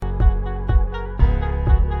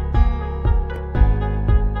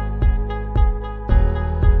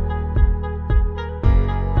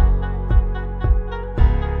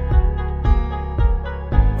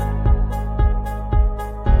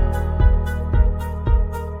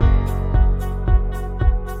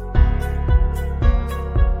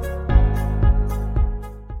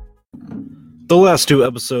The last two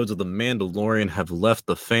episodes of The Mandalorian have left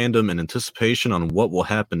the fandom in anticipation on what will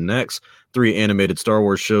happen next. 3 animated Star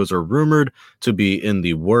Wars shows are rumored to be in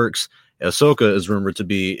the works. Ahsoka is rumored to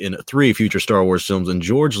be in 3 future Star Wars films, and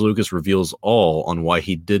George Lucas reveals all on why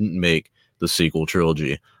he didn't make the sequel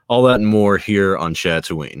trilogy. All that and more here on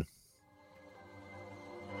Chatooine.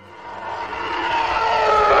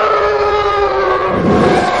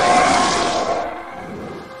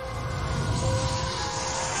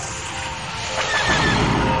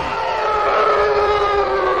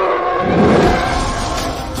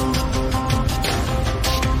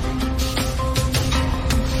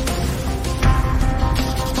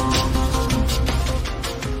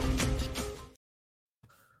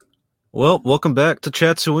 Well, welcome back to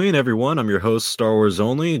Chatooine, everyone. I'm your host, Star Wars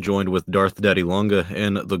Only, joined with Darth Daddy Lunga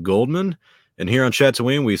and the Goldman. And here on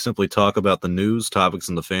Chatooine, we simply talk about the news, topics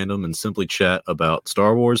in the fandom, and simply chat about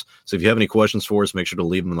Star Wars. So if you have any questions for us, make sure to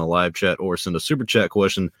leave them in the live chat or send a super chat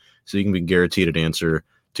question so you can be guaranteed an answer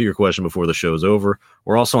to your question before the show is over.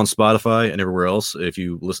 We're also on Spotify and everywhere else. If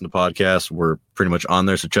you listen to podcasts, we're pretty much on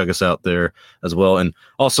there, so check us out there as well. And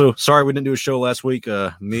also, sorry we didn't do a show last week.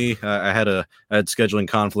 I had scheduling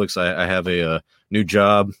conflicts. I have a new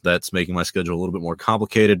job that's making my schedule a little bit more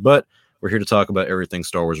complicated, but we're here to talk about everything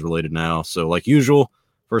Star Wars related now. So like usual,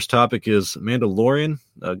 first topic is Mandalorian.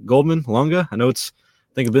 Goldman, Lunga, I think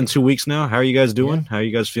it's been 2 weeks now. How are you guys doing? Yeah. How are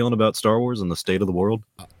you guys feeling about Star Wars and the state of the world?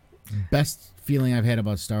 Best feeling I've had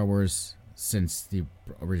about Star Wars since the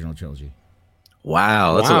original trilogy.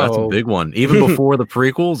 Wow, that's a big one. Even before the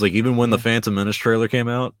prequels, like even when the Phantom Menace trailer came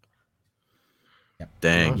out. Yep.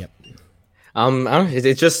 Dang. Yep.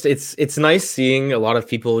 It's nice seeing a lot of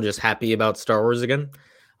people just happy about Star Wars again.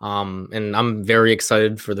 And I'm very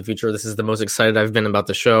excited for the future. This is the most excited I've been about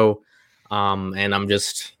the show. And I'm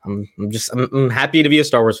happy to be a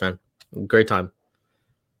Star Wars fan. Great time.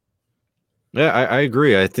 Yeah, I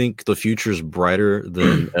agree. I think the future's brighter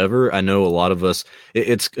than ever. I know a lot of us.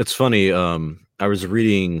 It's funny. I was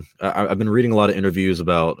reading. I've been reading a lot of interviews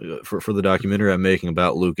about for the documentary I'm making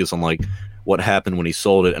about Lucas on like what happened when he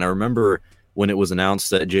sold it. And I remember when it was announced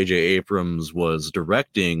that J.J. Abrams was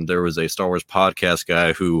directing, there was a Star Wars podcast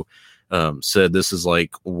guy who said this is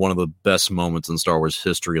like one of the best moments in Star Wars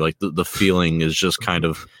history. Like the feeling is just kind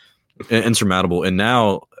of insurmountable. And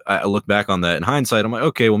now I look back on that in hindsight, I'm like,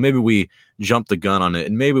 okay, well, maybe we jumped the gun on it.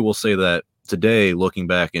 And maybe we'll say that today, looking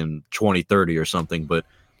back in 2030 or something. But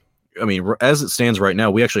I mean, as it stands right now,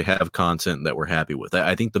 we actually have content that we're happy with.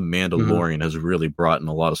 I think The Mandalorian has really brought in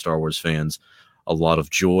a lot of Star Wars fans a lot of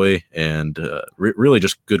joy and really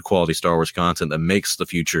just good quality Star Wars content that makes the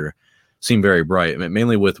future seem very bright,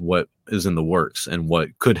 mainly with what is in the works and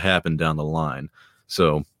what could happen down the line.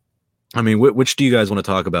 So, I mean, which do you guys want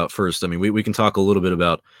to talk about first? I mean, we can talk a little bit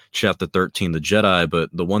about Chapter 13, The Jedi, but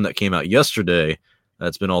the one that came out yesterday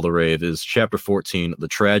that's been all the rave is Chapter 14, The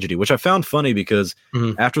Tragedy, which I found funny because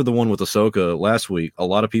after the one with Ahsoka last week, a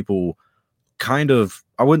lot of people kind of,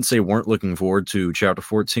 I wouldn't say weren't looking forward to Chapter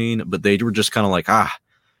 14, but they were just kind of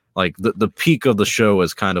like the peak of the show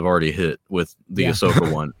has kind of already hit with the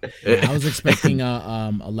Ahsoka one. I was expecting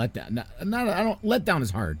a letdown. Letdown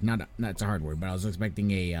is hard. Not it's a hard word, but I was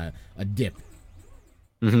expecting a dip.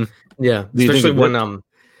 Mm-hmm. Yeah, especially when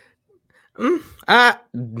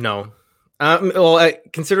no.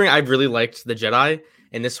 Considering I really liked The Jedi,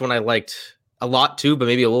 and this one I liked a lot too, but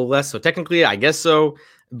maybe a little less. So technically, I guess so.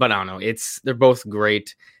 But I don't know. They're both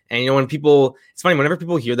great. And when it's funny, whenever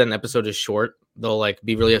people hear that an episode is short, they'll like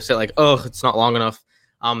be really upset, like, oh, it's not long enough.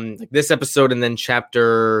 Like this episode and then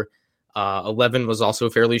Chapter 11 was also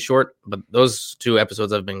fairly short, but those 2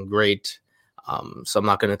 episodes have been great. So I'm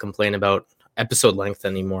not going to complain about episode length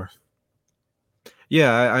anymore.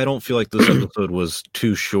 Yeah, I don't feel like this episode was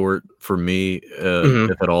too short for me,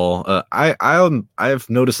 if at all. I've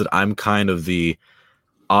noticed that I'm kind of the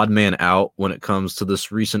odd man out when it comes to this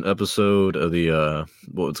recent episode of the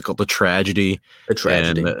what's it called, The Tragedy. The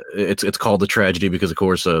Tragedy. And it's called The Tragedy because, of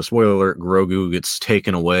course, spoiler alert, Grogu gets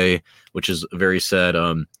taken away, which is very sad.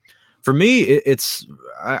 For me,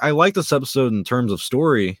 I like this episode in terms of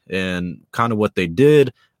story and kind of what they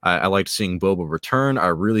did. I liked seeing Boba return. I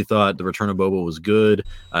really thought the return of Boba was good.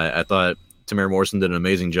 I thought Tamara Morrison did an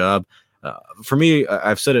amazing job. For me,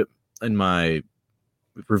 I've said it in my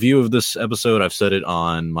review of this episode. I've said it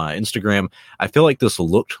on my Instagram. I feel like this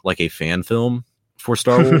looked like a fan film for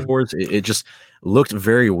Star Wars. It just looked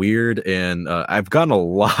very weird, and I've gotten a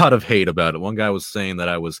lot of hate about it. One guy was saying that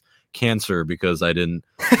I was cancer because I didn't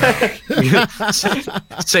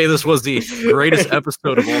say this was the greatest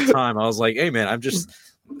episode of all time. I was like, hey man,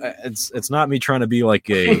 it's not me trying to be like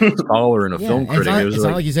a scholar and a film critic. It's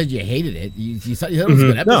not like you said you hated it. You thought it was a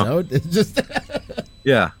good episode. No. It's just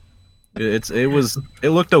yeah. It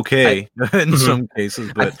looked okay in some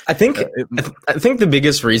cases, but I think the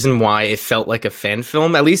biggest reason why it felt like a fan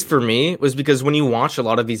film, at least for me, was because when you watch a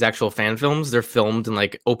lot of these actual fan films, they're filmed in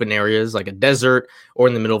like open areas, like a desert or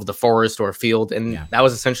in the middle of the forest or a field, and that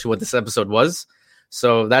was essentially what this episode was.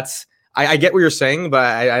 So that's I get what you're saying, but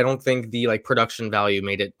I don't think the like production value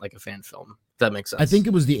made it like a fan film. If that makes sense. I think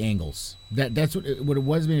it was the angles. That's what it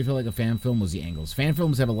was made me feel like a fan film was the angles. Fan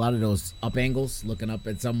films have a lot of those up angles, looking up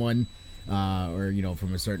at someone. Or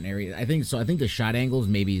from a certain area. I think the shot angles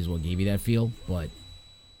maybe is what gave you that feel, but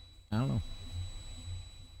I don't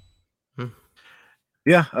know.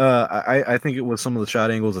 Yeah, I think it was some of the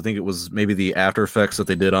shot angles. I think it was maybe the after effects that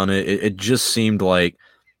they did on it. It just seemed like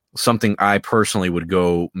something I personally would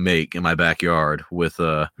go make in my backyard with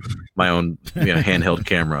my own handheld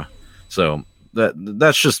camera. So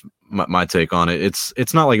that's just my take on it.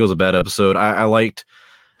 It's not like it was a bad episode. I liked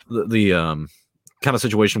the kind of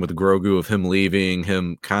situation with Grogu of him leaving,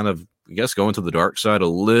 him kind of, I guess, going to the dark side a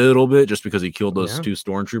little bit just because he killed those two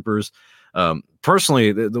stormtroopers.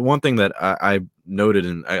 Personally, the one thing that I noted,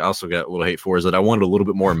 and I also got a little hate for, is that I wanted a little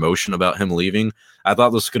bit more emotion about him leaving. I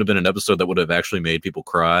thought this could have been an episode that would have actually made people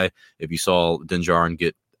cry if you saw Din Djarin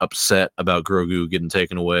get upset about Grogu getting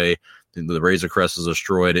taken away, the Razor Crest is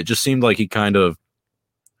destroyed. It just seemed like he kind of,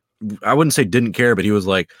 I wouldn't say didn't care, but he was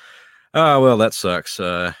like, oh, well, that sucks.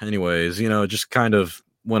 Anyways, just kind of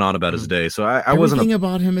went on about his day. So I wasn't. Everything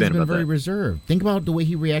about him has been very reserved. Think about the way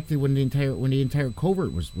he reacted when the entire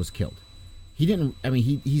covert was killed. He didn't. I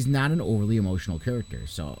mean, he's not an overly emotional character.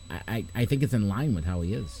 So I think it's in line with how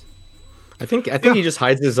he is. I think he just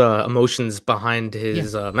hides his emotions behind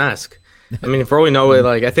his mask. I mean, for all we know,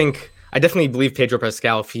 I definitely believe Pedro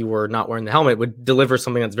Pascal, if he were not wearing the helmet, would deliver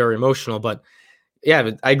something that's very emotional, but. Yeah,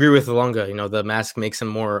 but I agree with Lunga. The mask makes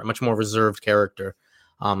him a much more reserved character.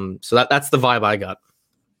 So that's the vibe I got.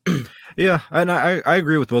 Yeah, and I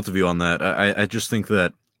agree with both of you on that. I just think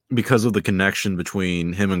that because of the connection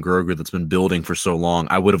between him and Grogu that's been building for so long,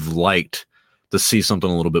 I would have liked to see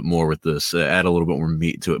something a little bit more with this, add a little bit more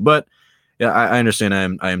meat to it. But yeah, I understand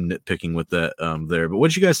I am nitpicking with that there. But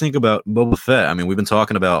what do you guys think about Boba Fett? I mean, we've been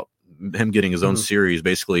talking about him getting his own series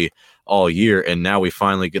basically all year, and now we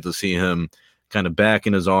finally get to see him kind of back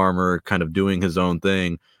in his armor, kind of doing his own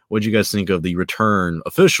thing. What do you guys think of the return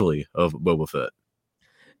officially of Boba Fett?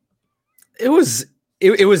 It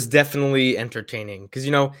was definitely entertaining because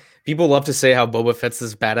people love to say how Boba Fett's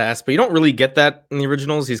this badass, but you don't really get that in the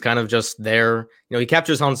originals. He's kind of just there. He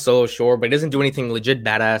captures Han Solo, sure, but he doesn't do anything legit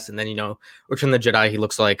badass. And then Return of the Jedi, he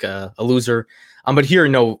looks like a loser. But here,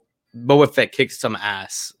 Boba Fett kicks some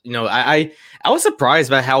ass. I was surprised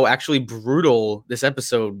by how actually brutal this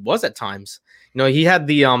episode was at times. He had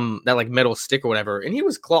the that like metal stick or whatever, and he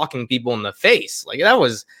was clocking people in the face. Like that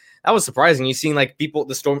was surprising. You seen like people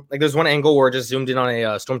there's one angle where it just zoomed in on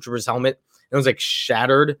a stormtrooper's helmet. And it was like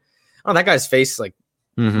shattered. Oh, that guy's face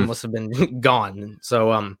must have been gone.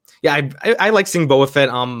 So yeah, I like seeing Boba Fett.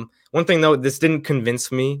 One thing though, this didn't convince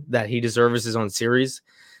me that he deserves his own series.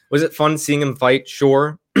 Was it fun seeing him fight?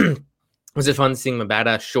 Sure. Was it fun seeing him a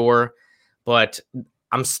badass? Sure. But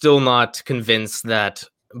I'm still not convinced that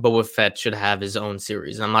Boba Fett should have his own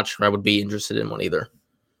series. I'm not sure I would be interested in one either.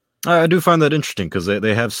 I do find that interesting because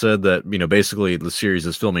they have said that, basically the series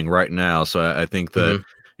is filming right now. So I think that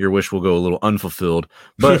your wish will go a little unfulfilled.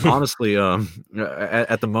 But honestly,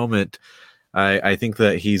 at the moment, I think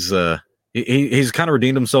that he's kind of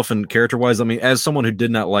redeemed himself in character-wise. I mean, as someone who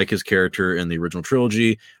did not like his character in the original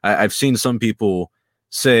trilogy, I've seen some people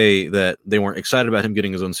say that they weren't excited about him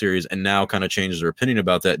getting his own series and now kind of changes their opinion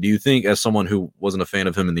about that. Do you think, as someone who wasn't a fan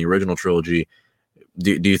of him in the original trilogy,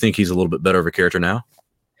 do you think he's a little bit better of a character now?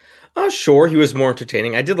 Sure, he was more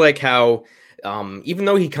entertaining. I did like how, even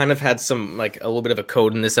though he kind of had some, like, a little bit of a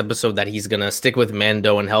code in this episode that he's going to stick with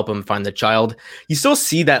Mando and help him find the child, you still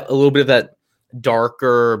see that a little bit of that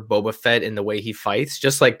darker Boba Fett in the way he fights,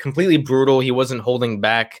 just like completely brutal. He wasn't holding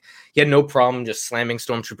back. He had no problem just slamming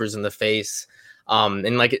stormtroopers in the face.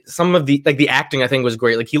 And like some of the acting I think was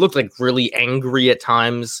great. Like he looked like really angry at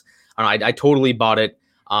times. I totally bought it.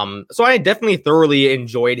 So I definitely thoroughly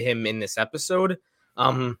enjoyed him in this episode.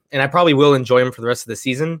 And I probably will enjoy him for the rest of the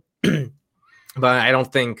season. But I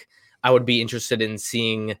don't think I would be interested in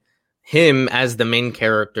seeing him as the main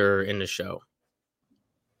character in the show.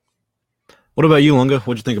 What about you, Lunga?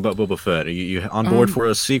 What'd you think about Boba Fett? Are you on board for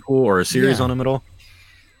a sequel or a series on him at all?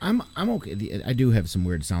 I'm okay. I do have some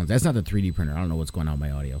weird sounds. That's not the 3D printer. I don't know what's going on with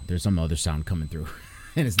my audio. There's some other sound coming through.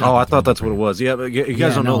 and it's not. Oh, I thought that's what it was. Yeah, but you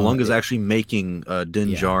guys don't know. no, Lunga's actually making Din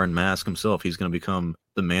yeah. Djarin mask himself. He's going to become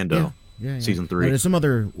the Mando. Yeah. Season Now, 3. there's some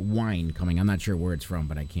other wine coming. I'm not sure where it's from,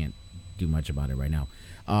 but I can't do much about it right now.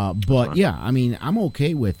 But yeah, I mean, I'm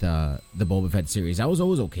okay with the Boba Fett series. I was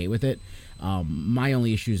always okay with it. My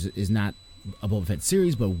only issue is not a Boba Fett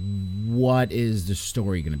series, but what is the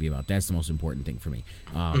story going to be about? That's the most important thing for me.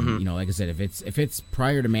 You know, like I said, if it's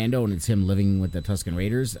prior to Mando and it's him living with the Tusken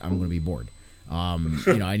Raiders, I'm going to be bored.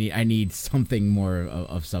 You know, I need something more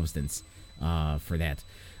of substance for that.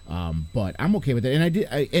 But I'm okay with it, and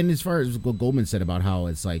and as far as what Goldman said about how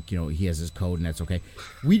it's like, you know, he has his code and that's okay.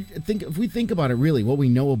 If we think about it, really, what we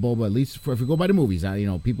know of Boba, at least if we go by the movies, you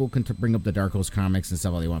know, people can bring up the Dark Horse comics and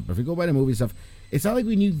stuff all they want, but if we go by the movie stuff, it's not like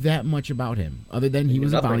we knew that much about him, other than he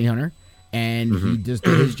was a bounty hunter and he just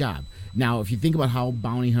did his job. Now, if you think about how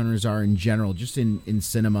bounty hunters are in general, just in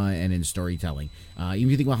cinema and in storytelling, even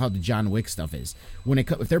if you think about how the John Wick stuff is,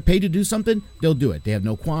 if they're paid to do something, they'll do it. They have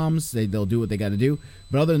no qualms. They'll do what they got to do.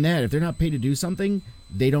 But other than that, if they're not paid to do something,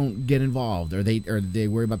 they don't get involved, or they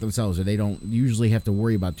worry about themselves, or they don't usually have to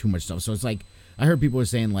worry about too much stuff. So it's like, I heard people were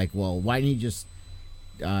saying like, well, why didn't he just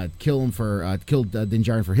kill Din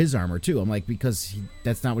Djarin for his armor too? I'm like, because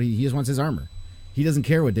that's not what he just wants his armor. He doesn't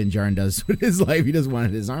care what Din Djarin does with his life. He doesn't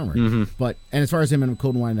want his armor. And as far as him and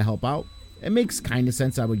Code wanting to help out, it makes kind of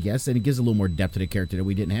sense, I would guess, and it gives a little more depth to the character that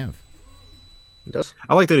we didn't have. It does.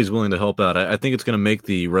 I like that he's willing to help out. I think it's going to make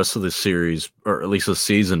the rest of the series, or at least this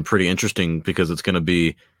season, pretty interesting, because it's going to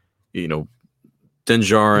be, you know, Din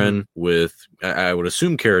Djarin with, I would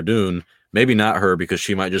assume, Cara Dune. Maybe not her, because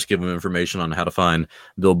she might just give him information on how to find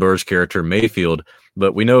Bill Burr's character Mayfield.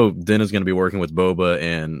 But we know Din is going to be working with Boba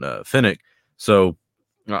and Fennec. So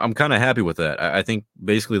I'm kind of happy with that. I think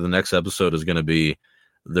basically the next episode is going to be,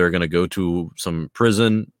 they're going to go to some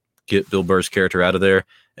prison, get Bill Burr's character out of there,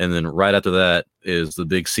 and then right after that is the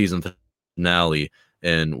big season finale,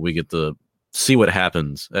 and we get to see what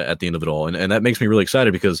happens at the end of it all. And that makes me really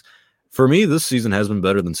excited, because for me, this season has been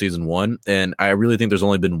better than season 1, and I really think there's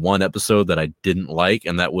only been one episode that I didn't like,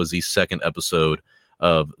 and that was the second episode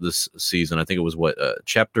of this season. I think it was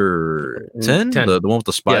chapter 10? The one with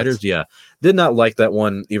the spiders. Yes. Yeah. Did not like that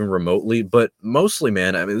one even remotely, but mostly,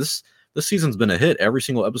 man, I mean, this season's been a hit. Every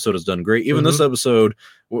single episode has done great. Even this episode,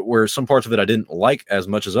 where some parts of it I didn't like as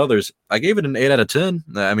much as others, I gave it an 8 out of 10.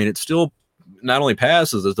 I mean, it still not only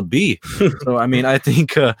passes, it's a B. So, I mean, I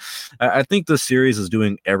think the series is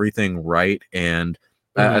doing everything right. And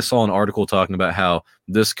I saw an article talking about how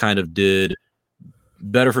this kind of did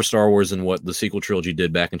better for Star Wars than what the sequel trilogy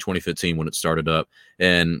did back in 2015 when it started up.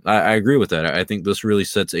 And I agree with that. I think this really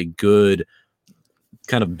sets a good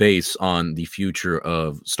kind of base on the future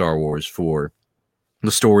of Star Wars for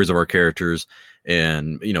the stories of our characters,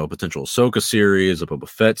 and, you know, a potential Ahsoka series, a Boba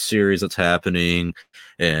Fett series that's happening,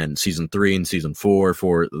 and season 3 and season 4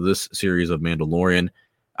 for this series of Mandalorian.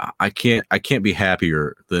 I can't be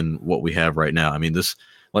happier than what we have right now. I mean, this,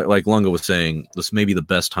 like Lunga was saying, this may be the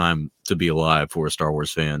best time to be alive for a Star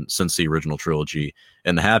Wars fan since the original trilogy,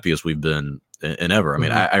 and the happiest we've been in ever. I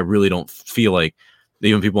mean, I really don't feel like,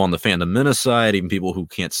 even people on the fandom menace side, even people who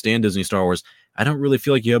can't stand Disney Star Wars, I don't really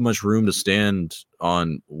feel like you have much room to stand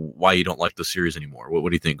on why you don't like the series anymore. What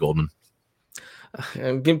do you think, Goldman?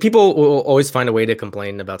 I mean, people will always find a way to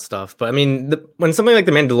complain about stuff, but I mean, when something like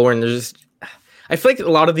The Mandalorian, I feel like a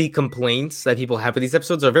lot of the complaints that people have with these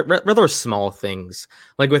episodes are rather small things.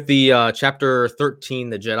 Like with the chapter 13,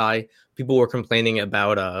 The Jedi, people were complaining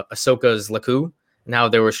about Ahsoka's Laku and how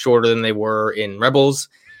they were shorter than they were in Rebels.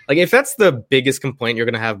 Like, if that's the biggest complaint you're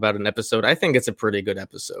going to have about an episode, I think it's a pretty good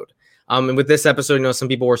episode. And with this episode, you know, some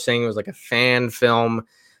people were saying it was like a fan film.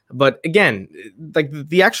 But again, like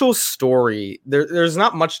the actual story, there's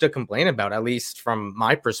not much to complain about, at least from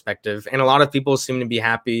my perspective. And a lot of people seem to be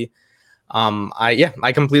happy.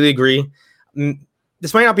 I completely agree.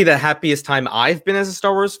 This might not be the happiest time I've been as a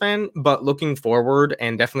Star Wars fan, but looking forward,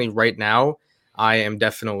 and definitely right now, I am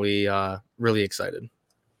definitely really excited.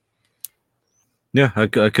 Yeah, I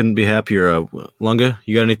couldn't be happier. Lunga,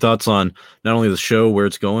 you got any thoughts on not only the show, where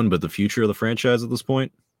it's going, but the future of the franchise at this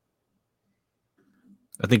point?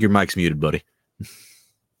 I think your mic's muted, buddy.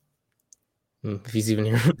 If he's even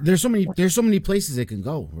here. There's so many places it can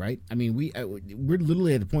go, right? I mean, we're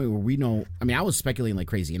literally at the point where we know. I mean, I was speculating like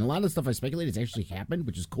crazy, and a lot of the stuff I speculated has actually happened,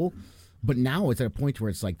 which is cool. But now it's at a point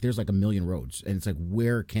where it's like there's like a million roads, and it's like,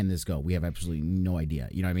 where can this go? We have absolutely no idea.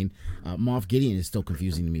 You know what I mean? Moff Gideon is still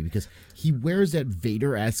confusing to me because he wears that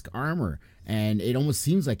Vader-esque armor, and it almost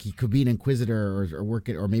seems like he could be an Inquisitor or work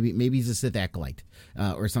it, or maybe he's a Sith acolyte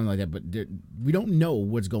or something like that. But we don't know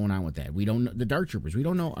what's going on with that. We don't know the Dark Troopers. We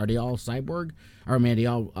don't know, are they all cyborg, or are they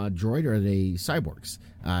all droid, or are they cyborgs?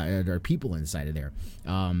 Are there people inside of there?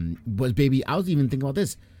 But baby, I was even thinking about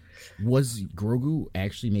this. Was Grogu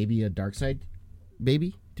actually maybe a dark side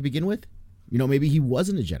baby to begin with? You know, maybe he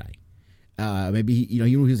wasn't a Jedi. Maybe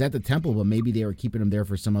he was at the temple, but maybe they were keeping him there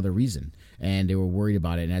for some other reason, and they were worried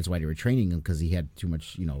about it, and that's why they were training him, because he had too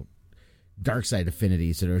much, dark side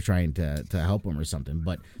affinity, so they were trying to help him or something.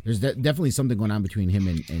 But there's definitely something going on between him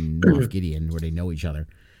and Moff Gideon, where they know each other.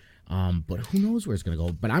 But who knows where it's going to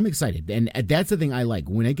go? But I'm excited, and that's the thing I like.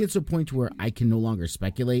 When it gets to a point to where I can no longer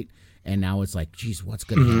speculate, and now it's like, geez, what's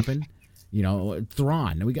going to happen?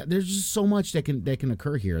 Thrawn. There's just so much that can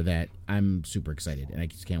occur here that I'm super excited, and I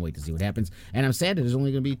just can't wait to see what happens. And I'm sad that there's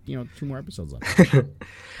only going to be 2 more episodes left.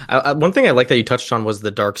 One thing I like that you touched on was the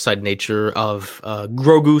dark side nature of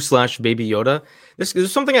Grogu / Baby Yoda. This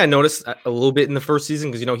is something I noticed a little bit in the first season,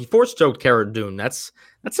 because he force choked Cara Dune. That's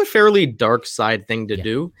a fairly dark side thing to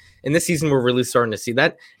do. In this season, we're really starting to see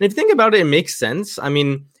that. And if you think about it, it makes sense. I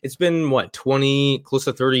mean, it's been 20, close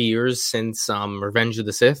to 30 years since Revenge of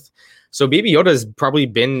the Sith. So Baby Yoda has probably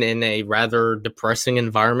been in a rather depressing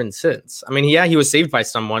environment since. I mean, yeah, he was saved by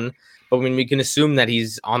someone, but when we can assume that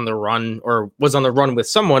he's on the run, or was on the run with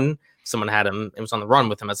someone had him and was on the run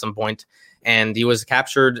with him at some point, and he was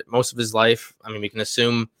captured most of his life. I mean, we can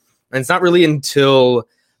assume, and it's not really until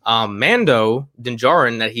Mando Din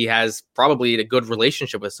Djarin that he has probably a good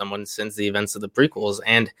relationship with someone since the events of the prequels,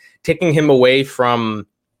 and taking him away from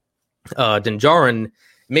Din Djarin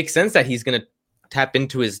makes sense that he's going to tap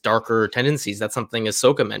into his darker tendencies. That's something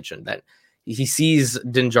Ahsoka mentioned, that he sees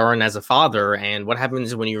Din Djarin as a father, and what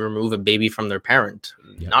happens when you remove a baby from their parent?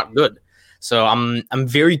 Not good. So I'm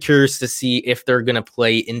very curious to see if they're going to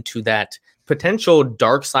play into that potential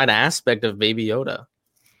dark side aspect of Baby Yoda.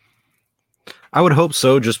 I would hope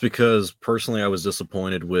so, just because personally I was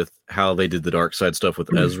disappointed with how they did the dark side stuff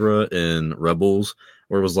with Ezra in Rebels,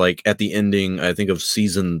 where it was like at the ending, I think of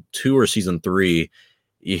season 2 or season 3,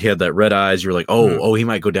 you had that red eyes. You're like, oh, he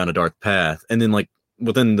might go down a dark path. And then like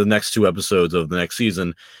within the next 2 episodes of the next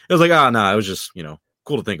season, it was like, it was just,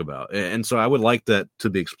 cool to think about. And so I would like that to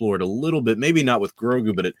be explored a little bit, maybe not with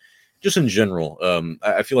Grogu, but just in general.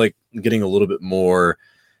 I feel like getting a little bit more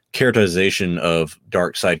characterization of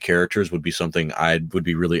dark side characters would be something I would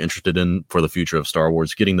be really interested in for the future of Star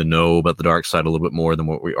Wars, getting to know about the dark side a little bit more than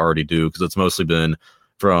what we already do, because it's mostly been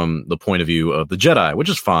from the point of view of the Jedi, which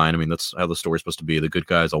is fine. I mean, that's how the story's supposed to be. The good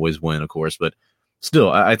guys always win, of course, but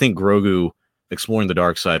still, I think Grogu exploring the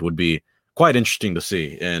dark side would be quite interesting to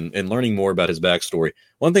see, and learning more about his backstory.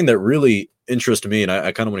 One thing that really interests me, and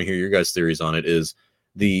I kind of want to hear your guys' theories on it, is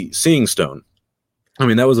the Seeing Stone. I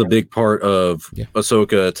mean, that was a big part of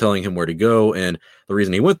Ahsoka telling him where to go, and the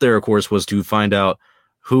reason he went there, of course, was to find out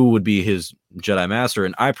who would be his Jedi Master.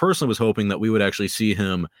 And I personally was hoping that we would actually see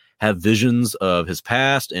him have visions of his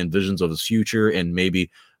past and visions of his future, and maybe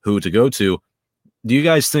who to go to. Do you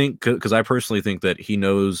guys think, because I personally think that he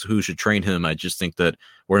knows who should train him, I just think that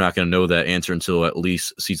we're not going to know that answer until at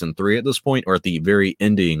least season 3 at this point, or at the very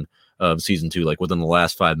ending of season 2, like within the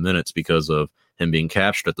last 5 minutes, because of him being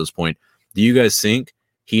captured at this point. Do you guys think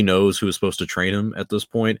he knows who is supposed to train him at this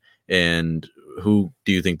point, and who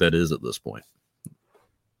do you think that is at this point?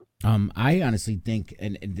 I honestly think,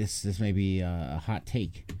 and this may be a hot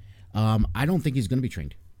take, I don't think he's going to be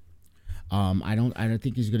trained. I don't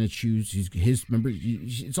think he's going to choose his. Remember,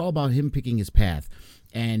 it's all about him picking his path.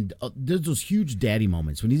 And there's those huge daddy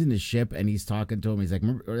moments when he's in the ship and he's talking to him. He's like,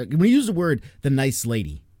 remember, when he uses the word "the nice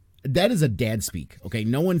lady," that is a dad speak. Okay,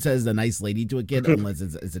 no one says "the nice lady" to a kid unless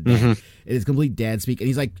it's a dad. Mm-hmm. It is complete dad speak, and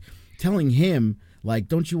he's like telling him, like,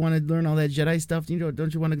 don't you want to learn all that Jedi stuff?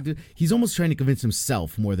 Don't you want to do? He's almost trying to convince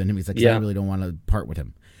himself more than him. He's like, I really don't want to part with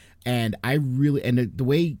him. And the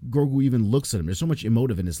way Grogu even looks at him, there's so much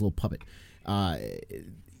emotive in this little puppet.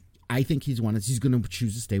 I think he's going to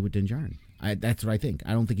choose to stay with Din Djarin. That's what I think.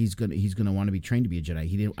 I don't think he's going to want to be trained to be a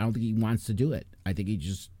Jedi. I don't think he wants to do it. I think he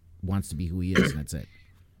just wants to be who he is, and that's it.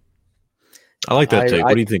 I like that take.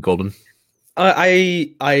 What do you think, Golden?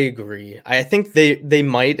 I agree. I think they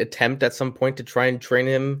might attempt at some point to try and train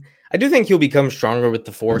him. I do think he'll become stronger with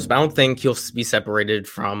the Force, but I don't think he'll be separated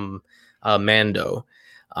from Mando.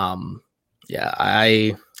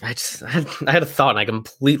 I had a thought and I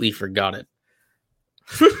completely forgot it.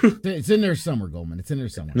 It's in there somewhere, Goldman. It's in there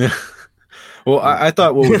somewhere. Well, I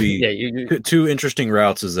thought what would be two interesting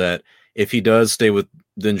routes is that if he does stay with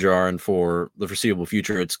Din Djarin for the foreseeable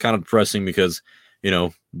future, it's kind of depressing because,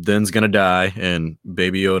 Din's going to die and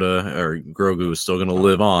Baby Yoda or Grogu is still going to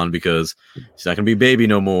live on because he's not going to be baby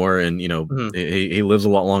no more. And, he lives a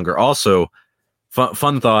lot longer. Also,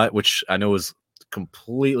 fun thought, which I know is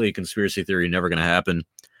completely a conspiracy theory, never going to happen.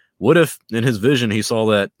 What if in his vision he saw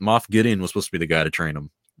that Moff Gideon was supposed to be the guy to train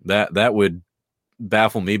him? That would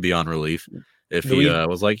baffle me beyond relief if he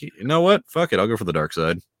was like, you know what, fuck it, I'll go for the dark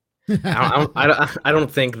side. I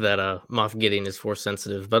don't think that Moff Gideon is force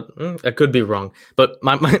sensitive, but I could be wrong. But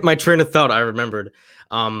my train of thought I remembered.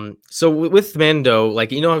 So with Mando,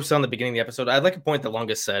 like I was on the beginning of the episode, I'd like a point that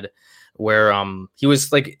Longest said, where he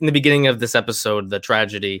was like in the beginning of this episode, the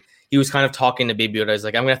tragedy. He was kind of talking to Baby Yoda. He's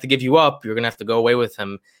like, I'm gonna have to give you up. You're gonna have to go away with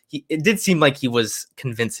him. It did seem like he was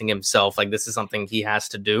convincing himself, like this is something he has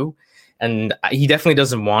to do. And he definitely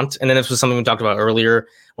doesn't want. And then this was something we talked about earlier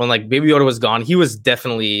when like Baby Yoda was gone. He was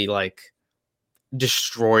definitely like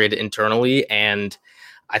destroyed internally. And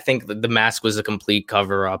I think the mask was a complete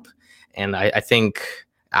cover up. And I think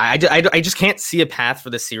I just can't see a path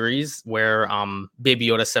for the series where Baby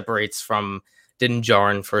Yoda separates from Din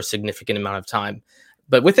Djarin for a significant amount of time.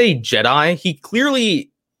 But with a Jedi, he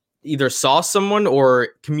clearly either saw someone or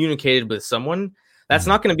communicated with someone. That's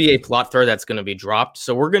not going to be a plot thread that's going to be dropped.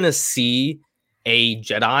 So we're going to see a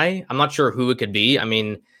Jedi. I'm not sure who it could be. I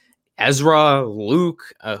mean, Ezra, Luke,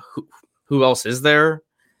 who else is there?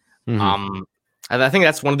 Mm-hmm. I think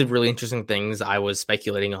that's one of the really interesting things I was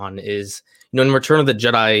speculating on is, in Return of the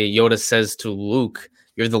Jedi, Yoda says to Luke,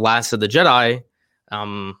 "You're the last of the Jedi."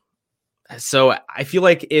 So I feel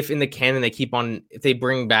like if in the canon if they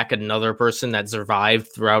bring back another person that survived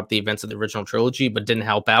throughout the events of the original trilogy but didn't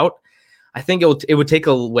help out, I think it would take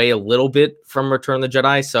away a little bit from Return of the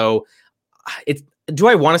Jedi. So do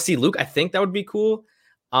I want to see Luke? I think that would be cool.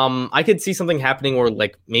 I could see something happening where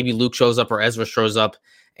like maybe Luke shows up or Ezra shows up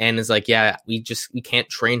and is like, yeah, we can't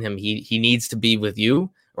train him. He needs to be with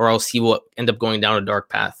you or else he will end up going down a dark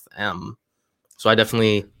path. So I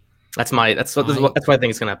definitely, that's what I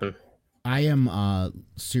think is going to happen. I am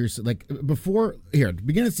seriously like before here at the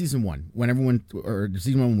beginning of season 1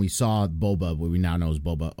 when we saw Boba, what we now know is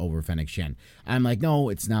Boba over Fennec Shen. I'm like, no,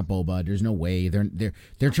 it's not Boba. There's no way.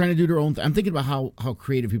 They're trying to do their own. I'm thinking about how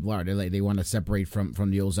creative people are. They want to separate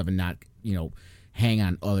from the old stuff and not hang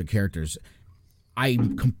on other characters. I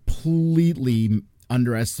completely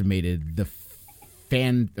underestimated the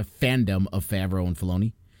fandom of Favreau and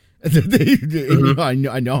Filoni.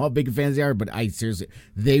 I know how big fans they are, but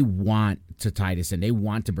they want to tie this in. They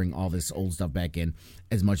want to bring all this old stuff back in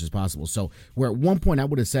as much as possible. So where at one point I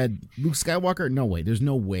would have said Luke Skywalker, no way. There's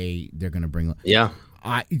no way they're going to bring. Yeah,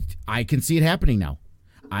 I can see it happening now.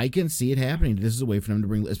 I can see it happening. This is a way for them to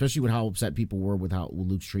bring, especially with how upset people were with how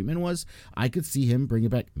Luke's treatment was. I could see him bring it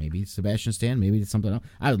back. Maybe Sebastian Stan. Maybe it's something else.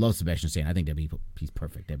 I would love Sebastian Stan. I think he's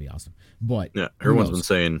perfect. That'd be awesome. But yeah, everyone's been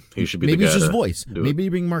saying he should be. Maybe the guy it's just voice. Maybe you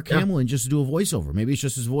bring Mark Hamill and just do a voiceover. Maybe it's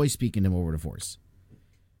just his voice speaking him over the Force.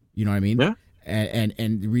 You know what I mean? Yeah. And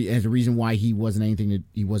as a reason why he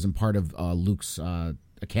wasn't part of Luke's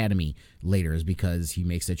academy later is because he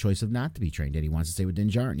makes the choice of not to be trained. That he wants to stay with Din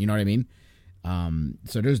Djarin. You know what I mean?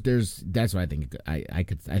 So that's what I think. I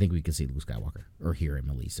think we could see Luke Skywalker or hear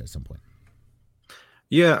him at least at some point.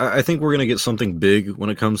 Yeah, I think we're gonna get something big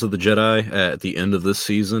when it comes to the Jedi at the end of this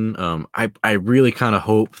season. I really kind of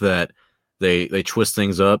hope that they twist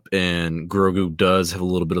things up and Grogu does have a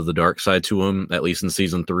little bit of the dark side to him, at least in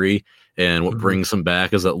season 3. And what brings him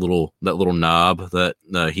back is that little knob that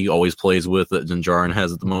he always plays with that Din Djarin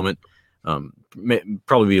has at the moment.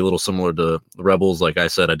 Probably be a little similar to the Rebels. Like I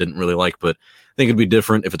said, I didn't really like, but I think it'd be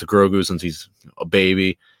different if it's a Grogu since he's a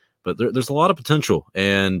baby. But there's a lot of potential.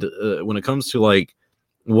 And when it comes to like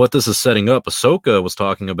what this is setting up, Ahsoka was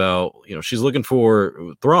talking about, she's looking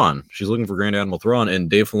for Thrawn. She's looking for Grand Admiral Thrawn. And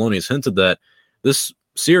Dave Filoni has hinted that this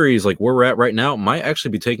series, like where we're at right now, might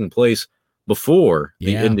actually be taking place before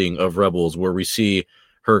the ending of Rebels, where we see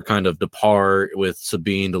her kind of depart with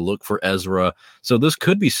Sabine to look for Ezra. So this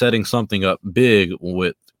could be setting something up big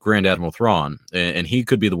with Grand Admiral Thrawn, and he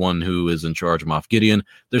could be the one who is in charge of Moff Gideon.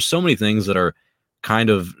 There's so many things that are kind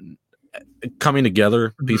of coming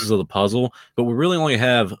together, pieces of the puzzle, but we really only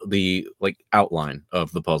have the outline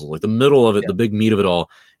of the puzzle. Like the middle of it, the big meat of it all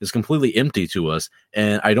is completely empty to us.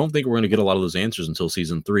 And I don't think we're going to get a lot of those answers until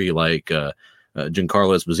season 3, like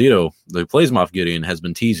Giancarlo Esposito, who plays Moff Gideon, has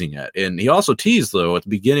been teasing at. And he also teased, though, at the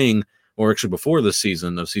beginning, or actually before this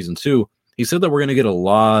season of season 2, he said that we're going to get a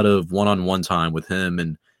lot of one-on-one time with him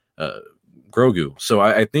and Grogu. So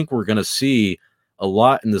I think we're going to see a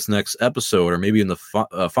lot in this next episode, or maybe in the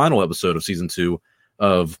final episode of season 2,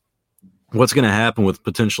 of what's going to happen with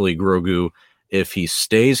potentially Grogu if he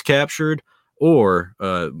stays captured, or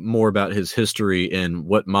more about his history and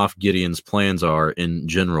what Moff Gideon's plans are in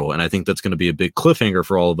general. And I think that's going to be a big cliffhanger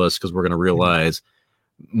for all of us, because we're going to realize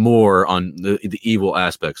more on the evil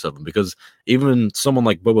aspects of him. Because even someone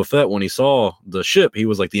like Boba Fett, when he saw the ship, he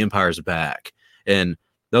was like, the Empire's back. And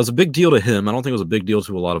that was a big deal to him. I don't think it was a big deal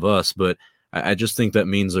to a lot of us, but I just think that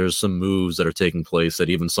means there's some moves that are taking place that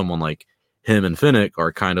even someone like him and Fennec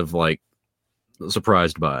are kind of like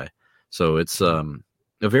surprised by. So it's a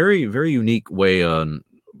very, very unique way on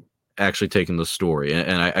actually taking the story.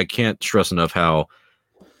 And I can't stress enough how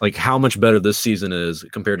much better this season is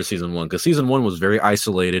compared to season 1. Because season 1 was very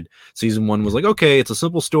isolated. Season 1 was like, okay, it's a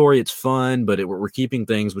simple story, it's fun, but we're keeping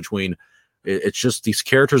things between. It's just these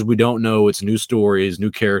characters we don't know. It's new stories, new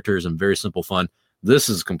characters, and very simple fun. This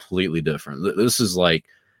is completely different. This is like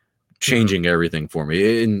changing everything for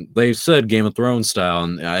me. And they said Game of Thrones style,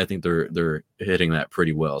 and I think they're hitting that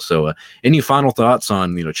pretty well. So, any final thoughts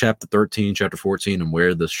on chapter 13, chapter 14, and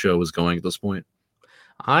where this show is going at this point?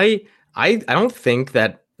 I don't think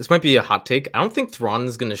that. This might be a hot take. I don't think Thrawn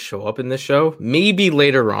is going to show up in this show. Maybe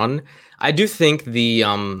later on. I do think the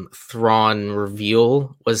Thrawn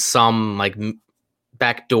reveal was some like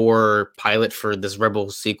backdoor pilot for this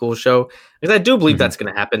Rebels sequel show, because I do believe that's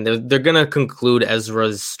going to happen. They're going to conclude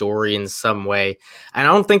Ezra's story in some way, and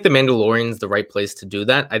I don't think the Mandalorian's the right place to do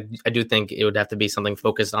that. I do think it would have to be something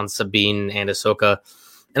focused on Sabine and Ahsoka.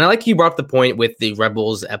 And I like you brought up the point with the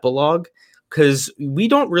Rebels epilogue, because we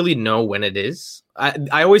don't really know when it is.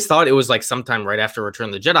 I always thought it was like sometime right after Return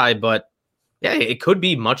of the Jedi, but yeah, it could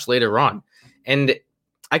be much later on. And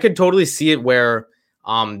I could totally see it where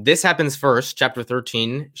this happens first, chapter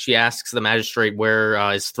 13. She asks the magistrate, where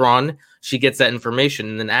is Thrawn? She gets that information.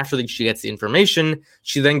 And then after she gets the information,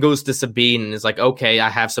 she then goes to Sabine and is like, okay, I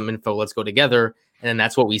have some info. Let's go together. And then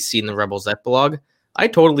that's what we see in the Rebels epilogue. I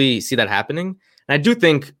totally see that happening. And I do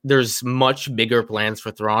think there's much bigger plans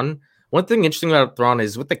for Thrawn. One thing interesting about Thrawn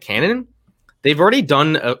is with the canon, they've already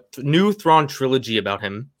done a new Thrawn trilogy about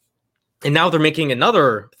him. And now they're making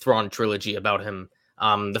another Thrawn trilogy about him.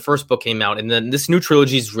 The first book came out, and then this new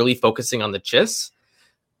trilogy is really focusing on the Chiss.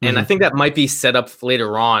 And I think that might be set up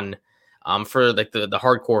later on for like the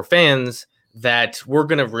hardcore fans, that we're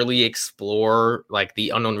going to really explore like the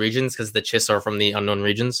unknown regions, because the Chiss are from the unknown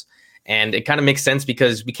regions. And it kind of makes sense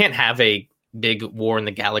because we can't have a big war in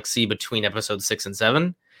the galaxy between episodes 6 and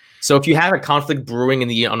 7. So if you have a conflict brewing in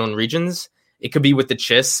the unknown regions, it could be with the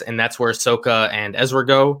Chiss, and that's where Ahsoka and Ezra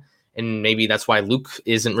go. And maybe that's why Luke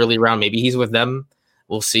isn't really around. Maybe he's with them.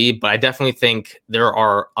 We'll see. But I definitely think there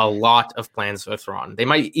are a lot of plans for Thrawn. They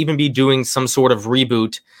might even be doing some sort of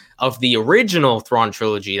reboot of the original Thrawn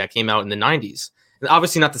trilogy that came out in the 90s. And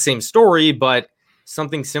obviously not the same story, but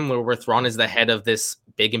something similar where Thrawn is the head of this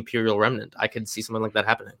big Imperial remnant. I could see something like that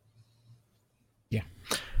happening.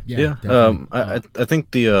 Yeah. I think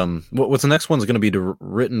the what's the next one's going to be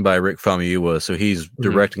written by Rick Famuyiwa, so he's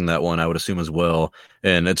directing that one, I would assume, as well.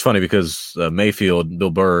 And it's funny because Mayfield, Bill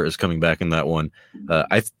Burr, is coming back in that one.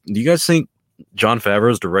 Do you guys think Jon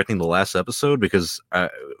Favreau is directing the last episode? Because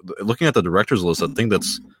looking at the directors list, I think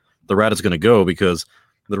that's the route it's going to go, because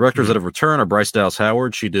the directors that have returned are Bryce Dallas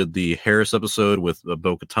Howard. She did the Harris episode with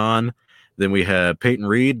Bo-Katan. Then we have Peyton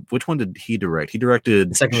Reed. Which one did he direct? He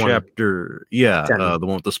directed chapter, the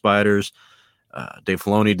one with the spiders. Dave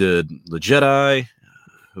Filoni did The Jedi.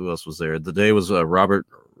 Who else was there? The day was Robert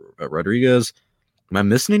Rodriguez. Am I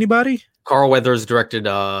missing anybody? Carl Weathers directed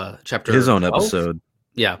chapter his own 12? episode.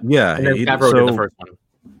 Yeah. And then Favreau did the first one.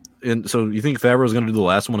 And so you think Favreau is going to do the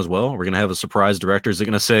last one as well? We're going to have a surprise director. Is it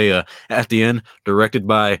going to say at the end, directed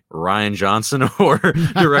by Rian Johnson or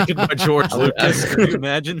directed by George Lucas? Can you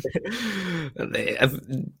imagine? I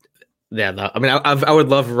would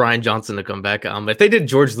love Rian Johnson to come back. If they did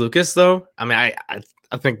George Lucas, though, I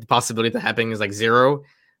think the possibility of that happening is like zero.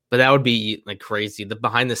 But that would be like crazy. The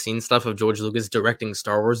behind the scenes stuff of George Lucas directing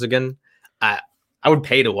Star Wars again, I would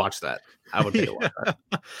pay to watch that. I would pay to watch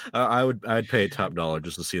that. I'd pay top dollar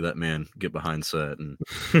just to see that man get behind set and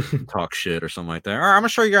talk shit or something like that. All right, I'm gonna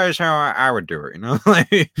show you guys how I would do it. Like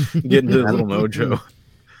get into a little mojo.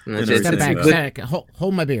 Step back.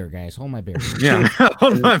 Hold my beer, guys. Hold my beer. Yeah,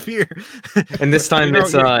 hold my beer. And this time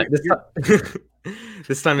it's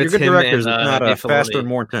this time it's him and not faster and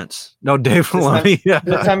more intense. No, Dave Filoni.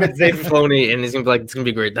 This time it's Dave Filoni, and he's gonna be like, "It's gonna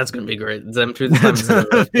be great. That's gonna be great." Them two. This time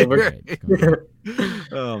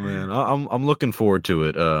oh man, I'm looking forward to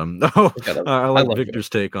it. I like Victor's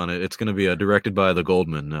take on it. It's going to be directed by the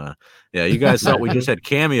Goldman. You guys thought we just had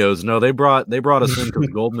cameos. No, they brought us in because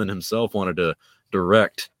Goldman himself wanted to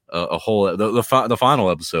direct a whole the final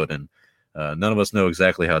episode, and None of us know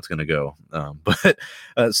exactly how it's going to go. But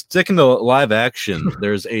sticking to live action,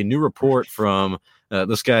 there's a new report from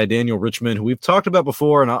this guy, Daniel Richman, who we've talked about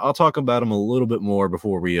before, and I'll talk about him a little bit more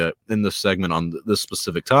before we end this segment on this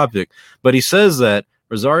specific topic. But he says that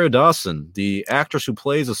Rosario Dawson, the actress who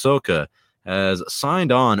plays Ahsoka, has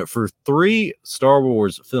signed on for 3 Star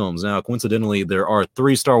Wars films. Now, coincidentally, there are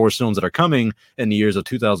 3 Star Wars films that are coming in the years of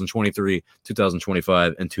 2023,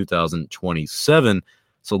 2025, and 2027.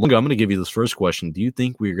 So, Lunga, I'm going to give you this first question. Do you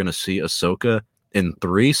think we're going to see Ahsoka in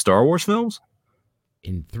 3 Star Wars films?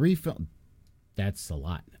 In 3 films? That's a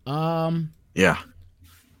lot. Yeah.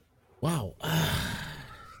 Wow.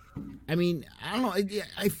 I mean, I don't know.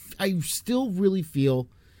 I still really feel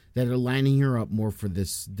that they're lining her up more for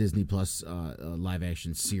this Disney Plus live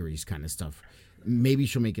action series kind of stuff. Maybe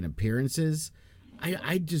she'll make an appearances.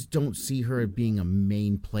 I just don't see her being a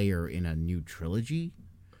main player in a new trilogy.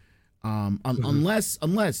 Unless,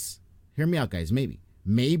 hear me out, guys.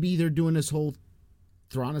 Maybe they're doing this whole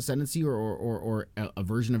Thrawn Ascendancy or a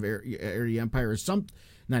version of Heir to the Empire or some,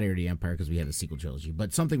 not Heir to the Empire because we had a sequel trilogy,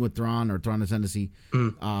 but something with Thrawn or Thrawn Ascendancy,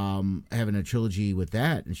 having a trilogy with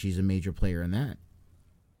that, and she's a major player in that.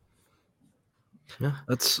 Yeah,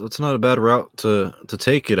 that's not a bad route to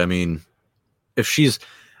take it. I mean, if she's,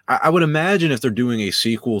 I would imagine if they're doing a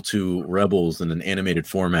sequel to Rebels in an animated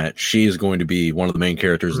format, she is going to be one of the main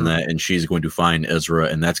characters in that, and she's going to find Ezra,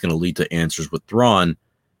 and that's going to lead to answers with Thrawn.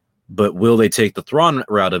 But will they take the Thrawn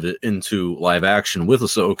route of it into live action with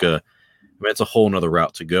Ahsoka? I mean, it's a whole nother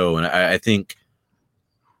route to go. And I think,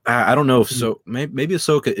 I don't know if maybe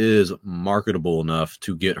Ahsoka is marketable enough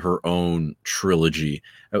to get her own trilogy.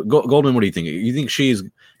 Golden, what do you think? You think she's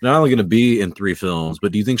not only going to be in 3 films,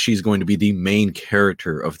 but do you think she's going to be the main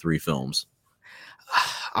character of 3 films?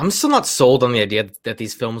 I'm still not sold on the idea that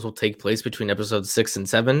these films will take place between episodes 6 and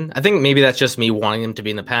 7. I think maybe that's just me wanting them to be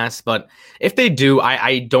in the past, but if they do,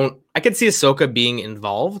 I could see Ahsoka being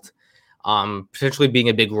involved, potentially being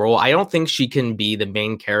a big role. I don't think she can be the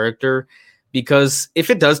main character because if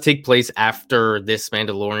it does take place after this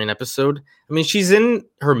Mandalorian episode, I mean, she's in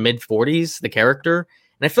her mid-40s, the character,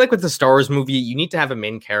 and I feel like with the Star Wars movie, you need to have a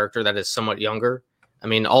main character that is somewhat younger. I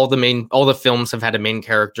mean, all the films have had a main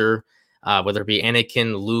character, whether it be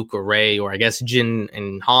Anakin, Luke, or Rey, or I guess Jin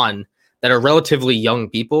and Han, that are relatively young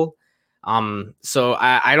people. So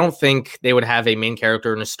I don't think they would have a main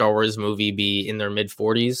character in a Star Wars movie be in their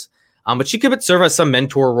mid-40s. But she could serve as some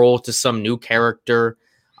mentor role to some new character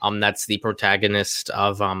that's the protagonist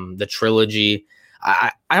of the trilogy.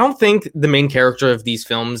 I don't think the main character of these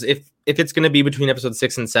films, if it's going to be between episode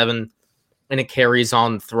 6 and 7, and it carries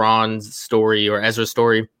on Thrawn's story or Ezra's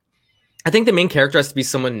story, I think the main character has to be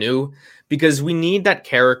someone new because we need that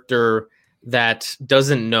character that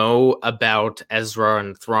doesn't know about Ezra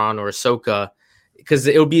and Thrawn or Ahsoka, because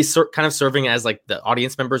it would be kind of serving as like the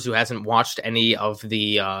audience members who hasn't watched any of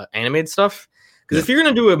the animated stuff. Because if you're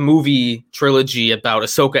going to do a movie trilogy about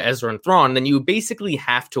Ahsoka, Ezra, and Thrawn, then you basically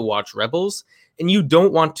have to watch Rebels, and you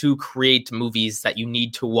don't want to create movies that you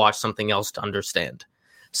need to watch something else to understand.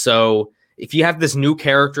 So if you have this new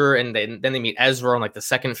character and then they meet Ezra in like the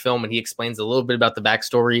second film and he explains a little bit about the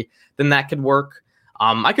backstory, then that could work.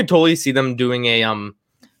 I could totally see them doing a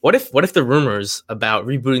what if the rumors about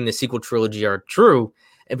rebooting the sequel trilogy are true,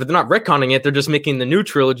 but they're not retconning it, they're just making the new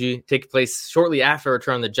trilogy take place shortly after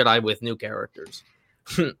Return of the Jedi with new characters.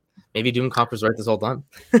 Maybe Doomcop was right this whole time.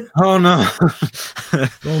 Oh no.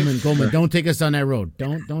 Goldman, don't take us on that road.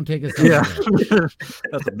 Don't take us down that road.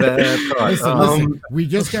 That's a bad thought. Listen, we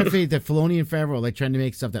just got faith that Filoni and Favreau are like trying to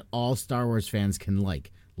make stuff that all Star Wars fans can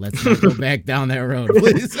like. Let's not go back down that road,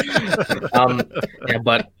 please. Yeah,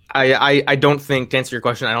 but I don't think, to answer your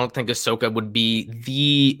question, I don't think Ahsoka would be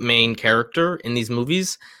the main character in these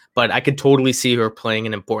movies, but I could totally see her playing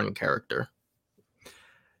an important character.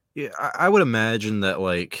 Yeah, I would imagine that,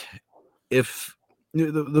 like, if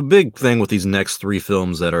the big thing with these next 3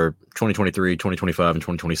 films that are 2023, 2025, and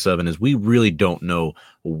 2027 is we really don't know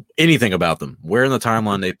anything about them, where in the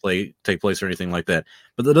timeline they take place or anything like that.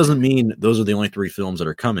 But that doesn't mean those are the only 3 films that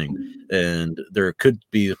are coming. And there could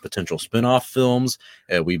be potential spin-off films.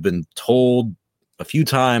 We've been told a few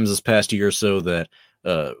times this past year or so that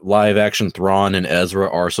live action Thrawn and Ezra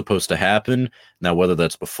are supposed to happen. Now, whether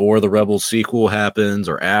that's before the Rebels sequel happens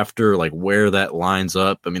or after, like where that lines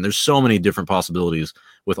up. I mean, there's so many different possibilities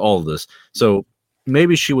with all of this. So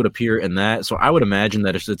maybe she would appear in that. So I would imagine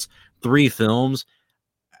that if it's 3 films,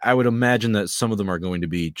 I would imagine that some of them are going to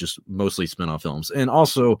be just mostly spin-off films. And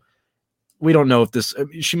also, we don't know if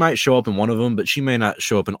she might show up in one of them, but she may not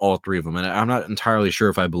show up in all 3 of them. And I'm not entirely sure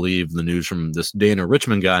if I believe the news from this Dana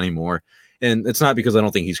Richman guy anymore. And it's not because I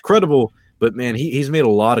don't think he's credible, But man, he's made a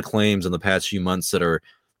lot of claims in the past few months that are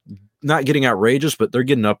not getting outrageous, but they're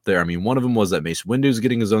getting up there. I mean, one of them was that Mace Windu is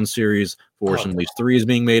getting his own series. Force Unleashed 3 is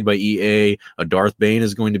being made by EA. A Darth Bane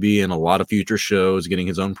is going to be in a lot of future shows, getting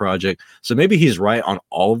his own project. So maybe he's right on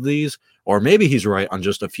all of these, or maybe he's right on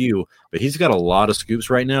just a few, but he's got a lot of scoops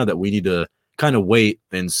right now that we need to kind of wait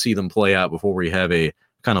and see them play out before we have a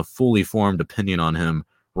kind of fully formed opinion on him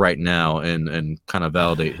right now and kind of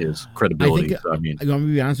validate his credibility. I mean, you want me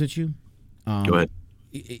to be honest with you? Go ahead.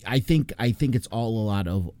 I think it's all a lot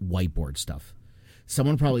of whiteboard stuff.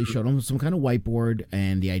 Someone probably showed them some kind of whiteboard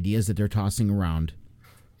and the ideas that they're tossing around,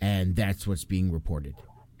 and that's what's being reported.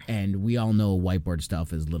 And we all know whiteboard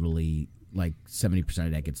stuff is literally like 70%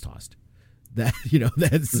 of that gets tossed. That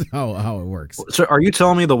that's how it works. So, are you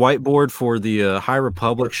telling me the whiteboard for the High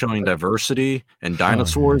Republic showing diversity and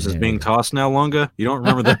dinosaurs is being tossed now, Lunga? You don't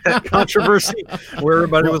remember that controversy where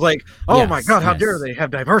everybody was like, "Oh my God, how dare they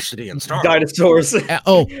have diversity in Star Wars?" Dinosaurs.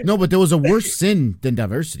 Oh no, but there was a worse sin than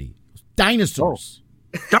diversity. Dinosaurs.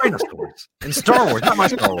 Dinosaurs in Star Wars, not my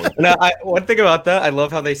Star Wars. No, one thing about that, I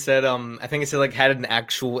love how they said, I think it said like had an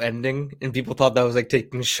actual ending, and people thought that was like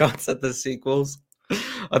taking shots at the sequels.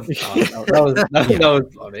 That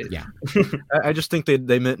was funny. Yeah, I just think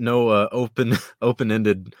they meant no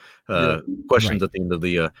open-ended questions at the end of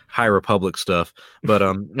the High Republic stuff. But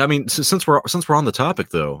I mean, since we're on the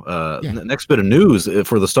topic though, the next bit of news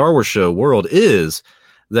for the Star Wars show world is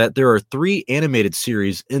that there are 3 animated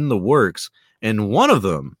series in the works, and one of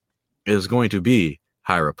them is going to be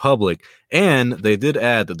High Republic. And they did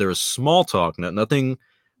add that there is small talk, nothing.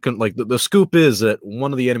 Like the scoop is that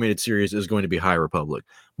one of the animated series is going to be High Republic,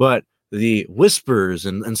 but the whispers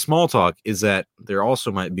and small talk is that there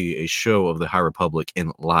also might be a show of the High Republic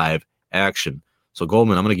in live action. So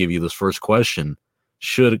Goldman, I'm going to give you this first question.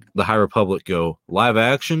 Should the High Republic go live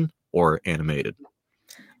action or animated?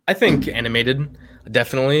 I think animated,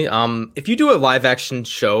 definitely. If you do a live action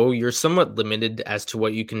show, you're somewhat limited as to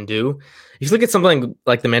what you can do. If you look at something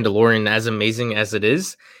like The Mandalorian, as amazing as it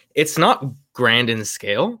is, it's not grand in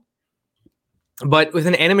scale. But with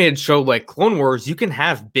an animated show like Clone Wars, you can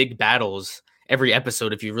have big battles every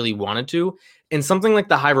episode if you really wanted to. And something like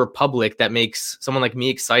the High Republic that makes someone like me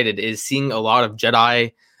excited is seeing a lot of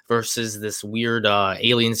Jedi versus this weird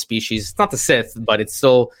alien species. It's not the Sith, but it's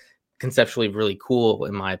still conceptually really cool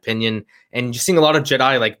in my opinion. And just seeing a lot of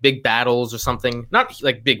Jedi like big battles or something, not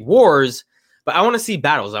like big wars, but I want to see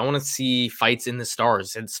battles. I want to see fights in the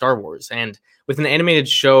stars in Star Wars. And with an animated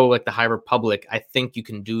show like the High Republic, I think you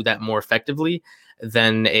can do that more effectively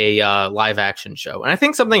than a live action show. And I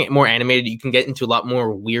think something more animated, you can get into a lot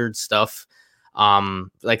more weird stuff.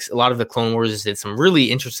 Like a lot of the Clone Wars did some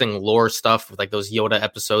really interesting lore stuff with like those Yoda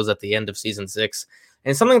episodes at the end of season 6.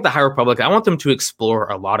 And something like the High Republic, I want them to explore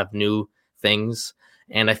a lot of new things.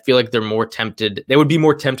 And I feel like they would be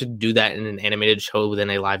more tempted to do that in an animated show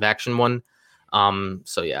than a live action one.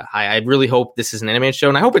 So yeah, I really hope this is an animated show,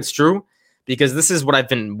 and I hope it's true, because this is what I've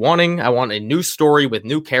been wanting. I want a new story with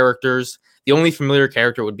new characters. The only familiar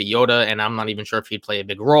character would be Yoda, and I'm not even sure if he'd play a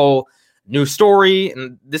big role. New story,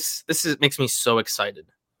 and this makes me so excited.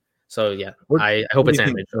 So yeah, I hope it's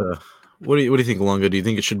animated. What do you think, Lunga? Do you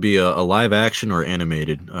think it should be a live action or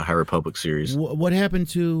animated High Republic series? What happened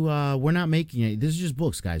to we're not making it? This is just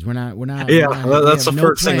books, guys. We're not. Yeah, that's the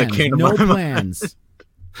first thing that came to my mind. No plans.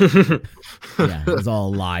 Yeah, it was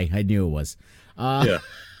all a lie. I knew it was. To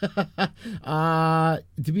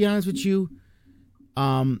be honest with you,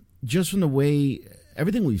 just from the way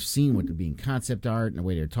everything we've seen with it being concept art and the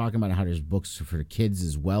way they're talking about how there's books for the kids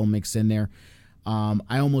as well mixed in there,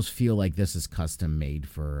 I almost feel like this is custom made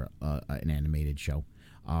for an animated show.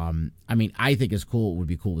 I mean, I think it's cool. It would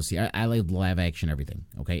be cool to see. I like live action everything.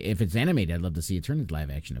 Okay, if it's animated, I'd love to see it turn into live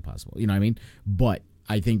action if possible. You know what I mean? But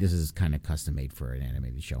I think this is kind of custom made for an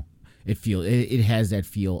animated show. It has that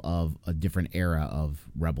feel of a different era of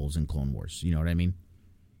Rebels and Clone Wars. You know what I mean?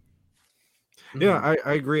 Yeah,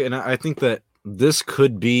 I agree, and I think that this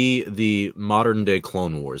could be the modern day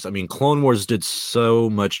Clone Wars. I mean, Clone Wars did so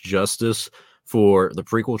much justice for the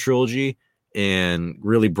prequel trilogy and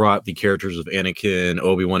really brought the characters of Anakin,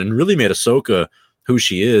 Obi-Wan, and really made Ahsoka who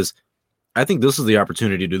she is. I think this is the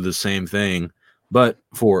opportunity to do the same thing, but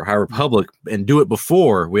for High Republic, and do it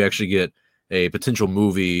before we actually get a potential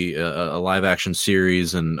movie, a live action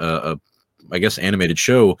series, and I guess animated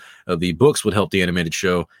show. The books would help the animated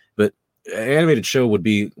show, but animated show would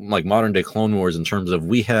be like modern day Clone Wars in terms of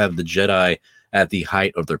we have the Jedi at the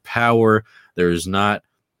height of their power. There's not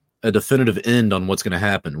a definitive end on what's going to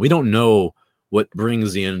happen. We don't know what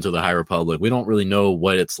brings the end to the High Republic. We don't really know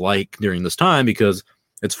what it's like during this time because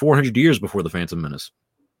it's 400 years before the Phantom Menace.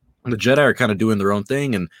 the Jedi are kind of doing their own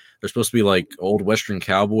thing, and they're supposed to be like old Western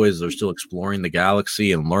cowboys. They're still exploring the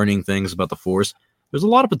galaxy and learning things about the Force. There's a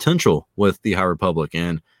lot of potential with the High Republic,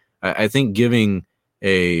 and I think giving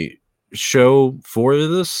a show for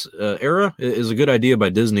this era is a good idea by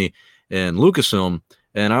Disney and Lucasfilm.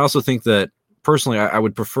 And I also think that personally, I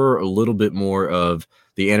would prefer a little bit more of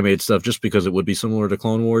the animated stuff just because it would be similar to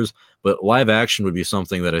Clone Wars, but live action would be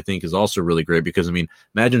something that I think is also really great because, I mean,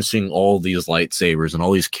 imagine seeing all these lightsabers and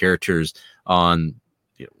all these characters on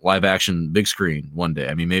live action big screen one day.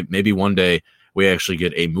 I mean, maybe one day we actually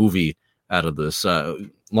get a movie out of this.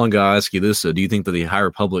 Lunga, I'll ask you this. Do you think that the High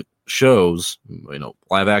Republic shows,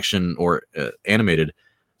 live action or animated,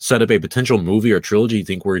 set up a potential movie or trilogy? You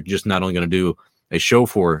think we're just not only going to do a show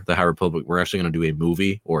for the High Republic, we're actually going to do a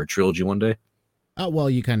movie or a trilogy one day?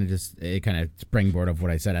 Well, you kind of springboard of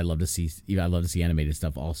what I said. I love to see animated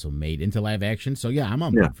stuff also made into live action. So yeah, I'm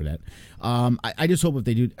on board for that. I just hope if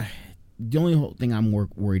they do. The only thing I'm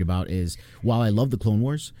worried about is while I love the Clone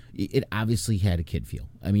Wars, it obviously had a kid feel.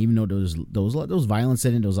 I mean, even though there was violence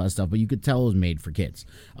in it, there was a lot of stuff, but you could tell it was made for kids.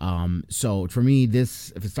 So for me,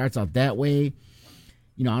 if it starts out that way,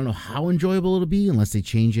 I don't know how enjoyable it'll be unless they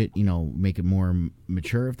change it, make it more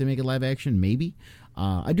mature. If they make it live action, maybe.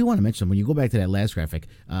 I do want to mention when you go back to that last graphic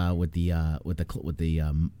with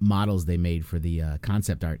the models they made for the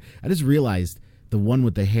concept art. I just realized the one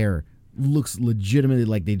with the hair looks legitimately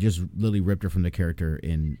like they just literally ripped her from the character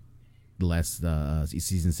in the last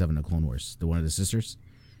season 7 of Clone Wars. The one of the sisters.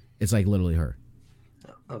 It's like literally her.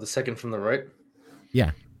 Oh, the second from the right.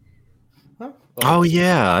 Yeah. Oh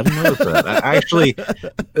yeah, I didn't notice that.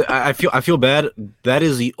 I feel bad. That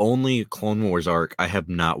is the only Clone Wars arc I have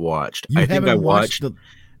not watched. I think I watched.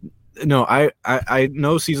 No, I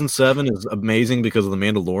know season 7 is amazing because of the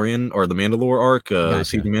Mandalorian or the Mandalore arc. Gotcha.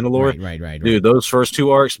 Season Mandalore. Right. Dude, those first 2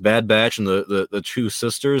 arcs, Bad Batch and the 2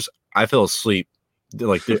 sisters, I fell asleep.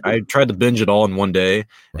 Like I tried to binge it all in one day,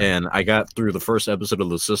 and I got through the first episode of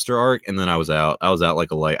the sister arc, and then I was out. I was out like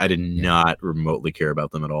a light. I did not remotely care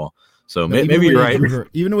about them at all. So maybe you're right.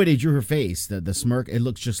 Even the way they drew her face, the smirk, it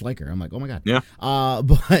looks just like her. I'm like, oh my god. Yeah.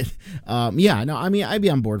 Yeah. No. I mean, I'd be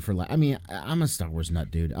on board for. I'm a Star Wars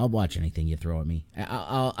nut, dude. I'll watch anything you throw at me.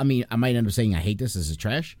 I might end up saying I hate this. This is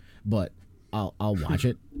trash, but I'll watch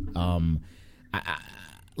it.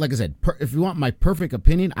 Like I said, if you want my perfect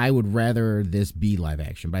opinion, I would rather this be live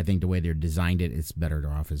action. But I think the way they're designed it's better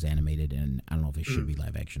off as animated, and I don't know if it should be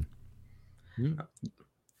live action.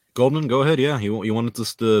 Goldman, go ahead. Yeah, you wanted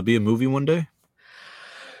this to be a movie one day?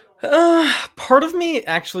 Part of me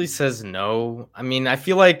actually says no. I mean, I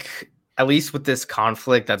feel like at least with this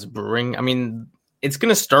conflict that's brewing, I mean, it's going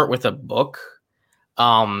to start with a book.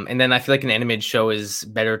 And then I feel like an animated show is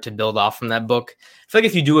better to build off from that book. I feel like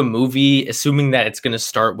if you do a movie, assuming that it's going to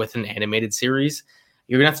start with an animated series,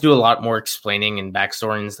 you're going to have to do a lot more explaining and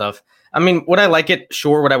backstory and stuff. I mean, would I like it?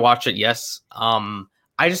 Sure. Would I watch it? Yes.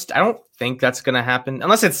 I don't think that's going to happen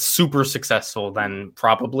unless it's super successful. Then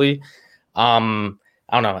probably, I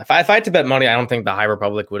don't know. If I had to bet money, I don't think the High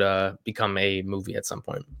Republic would become a movie at some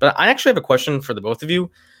point. But I actually have a question for the both of you.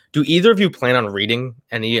 Do either of you plan on reading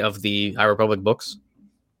any of the High Republic books?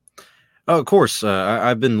 Oh, of course.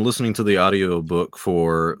 I've been listening to the audio book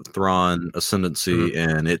for Thrawn Ascendancy,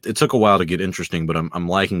 and it took a while to get interesting, but I'm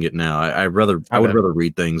liking it now. I would rather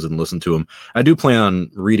read things and listen to them. I do plan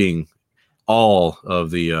on reading all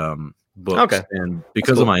of the books, and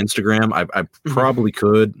because of my Instagram, I probably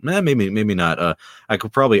could. Maybe not. I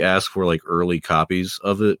could probably ask for like early copies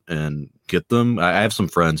of it and get them. I have some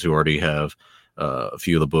friends who already have a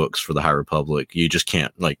few of the books for the High Republic. You just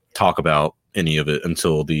can't like talk about any of it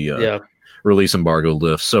until the release embargo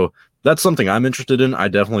lifts. So that's something I'm interested in. I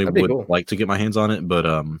definitely would like to get my hands on it, but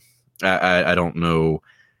I don't know.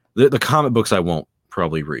 The comic books I won't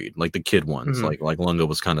probably read, like the kid ones. Like Lunga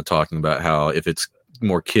was kind of talking about how if it's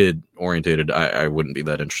more kid orientated, I wouldn't be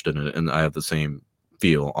that interested in it, and I have the same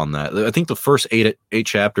feel on that. I think the first eight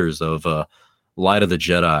chapters of Light of the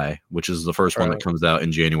Jedi, which is the first one that comes out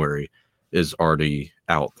in January, is already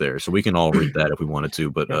out there, so we can all read that if we wanted to.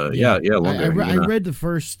 But Lunga, I read the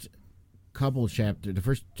first couple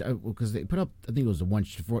chapters, because they put up, I think it was the one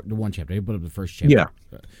chapter. They put up the first chapter. Yeah,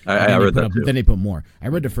 I read that too. Then they put more. I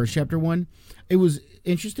read the first chapter one. It was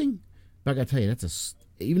interesting, but I gotta tell you,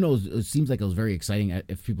 even though it seems like it was very exciting.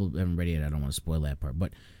 If people haven't read it, I don't want to spoil that part.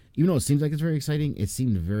 But even though it seems like it's very exciting, it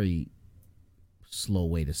seemed a very slow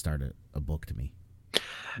way to start a book to me.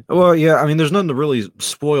 Well, yeah, I mean, there's nothing to really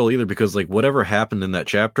spoil either, because like whatever happened in that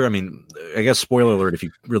chapter, I mean, I guess spoiler alert if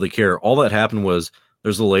you really care, all that happened was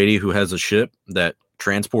there's a lady who has a ship that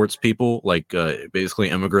transports people, like basically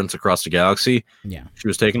immigrants across the galaxy. Yeah. She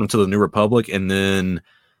was taking them to the New Republic, and then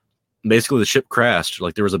basically the ship crashed.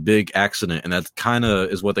 Like there was a big accident, and that kind of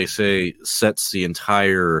is what they say sets the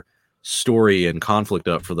entire story and conflict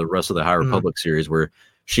up for the rest of the High Republic series, where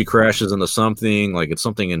she crashes into something, like it's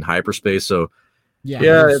something in hyperspace. So yeah,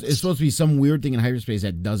 it's supposed to be some weird thing in hyperspace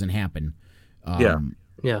that doesn't happen.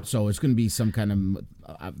 Yeah. So it's going to be some kind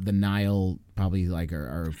of the Nile probably like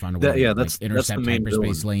or find a way to that's intercept the main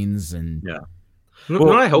hyperspace villain. lanes and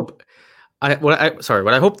What I hope, what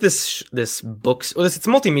I hope this books, well, it's a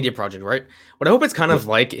multimedia project, right? What I hope it's kind of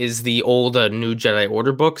like is the old New Jedi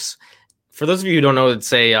Order books. For those of you who don't know,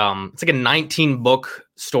 it's like a 19-book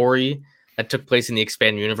story that took place in the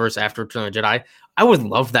expanded universe after Return of the Jedi. I would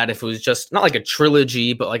love that if it was just not like a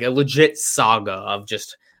trilogy, but like a legit saga of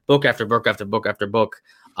just book after book after book after book.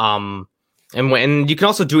 And you can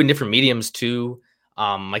also do it in different mediums too.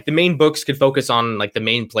 Like the main books could focus on like the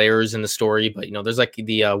main players in the story, but there's like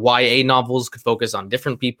the YA novels could focus on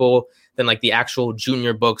different people. Then like the actual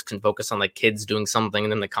junior books can focus on like kids doing something,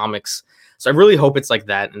 and then the comics. So I really hope it's like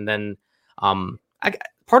that. And then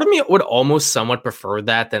part of me would almost somewhat prefer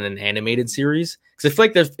that than an animated series, because I feel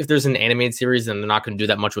like if there's an animated series, then they're not going to do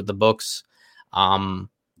that much with the books. But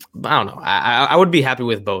I don't know. I would be happy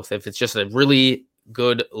with both if it's just a really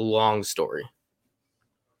good long story.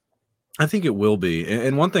 I think it will be.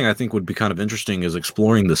 And one thing I think would be kind of interesting is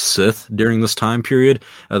exploring the Sith during this time period.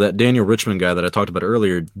 That Daniel Richmond guy that I talked about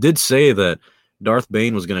earlier did say that Darth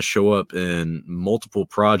Bane was going to show up in multiple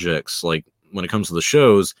projects, like when it comes to the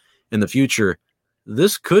shows in the future.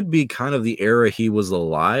 This could be kind of the era he was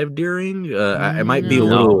alive during. It might be a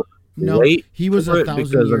little late. He was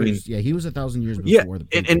 1,000 years. He was 1,000 years before the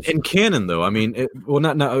prequels. In canon though. I mean,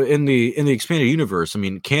 not in the expanded universe. I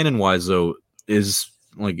mean, canon wise though, is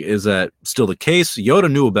that still the case?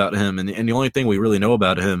 Yoda knew about him, and the only thing we really know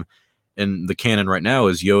about him in the canon right now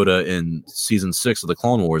is Yoda in season 6 of the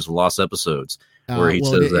Clone Wars, the lost episodes, where he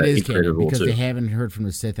says that he created Rule 2. Because they haven't heard from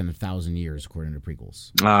the Sith in 1,000 years, according to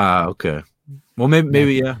prequels. Okay. Well,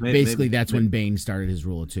 maybe. Basically, that's when Bane started his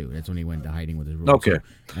Rule of 2. That's when he went to hiding with his Rule of 2.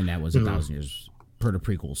 And that was 1,000 years per the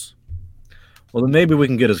prequels. Well, then maybe we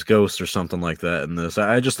can get his ghost or something like that in this.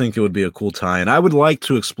 I just think it would be a cool tie, and I would like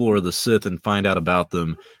to explore the Sith and find out about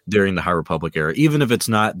them during the High Republic era, even if it's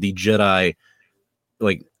not the Jedi,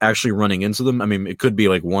 like actually running into them. I mean, it could be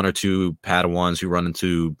like one or two Padawans who run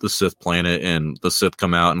into the Sith planet, and the Sith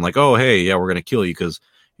come out and like, oh, hey, yeah, we're gonna kill you because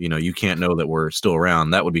you can't know that we're still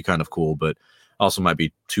around. That would be kind of cool, but also might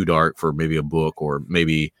be too dark for maybe a book, or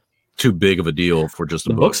maybe too big of a deal for just a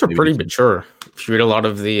book. The books are pretty mature. If you read a lot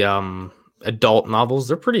of the adult novels,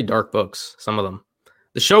 they're pretty dark books, some of them.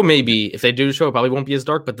 The show, maybe if they do the show, it probably won't be as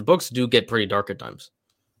dark, but the books do get pretty dark at times.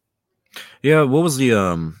 Yeah, what was the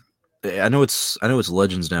I know it's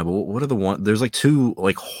Legends now, but what are the one? There's like two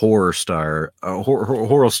like horror style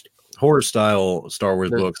Star Wars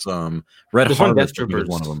books. Red Harvest is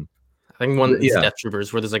one of them. I think one is Death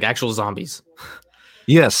Troopers, where there's like actual zombies.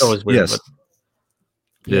 Yes, that was weird. Yes.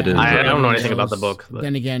 But it is. I don't know anything about the book. But.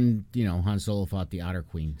 Then again, Han Solo fought the Otter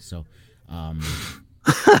Queen, so never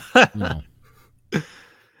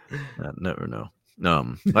know.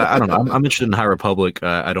 I don't know. I'm interested in High Republic.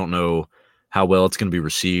 I don't know how well it's going to be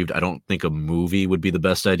received. I don't think a movie would be the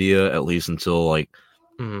best idea, at least until like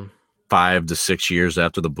 5 to 6 years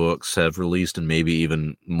after the books have released, and maybe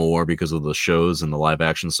even more because of the shows and the live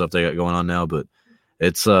action stuff they got going on now. But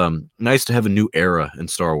it's nice to have a new era in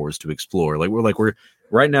Star Wars to explore. We're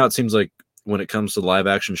right now. It seems like when it comes to live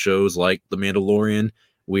action shows like The Mandalorian,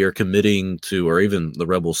 we are committing to, or even the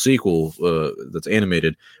Rebel sequel that's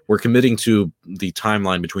animated, we're committing to the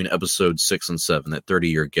timeline between episodes 6 and 7, that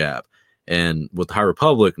 30-year gap. And with High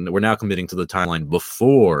Republic, we're now committing to the timeline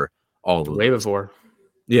before all of way before.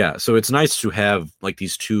 Yeah, so it's nice to have like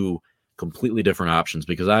these two completely different options,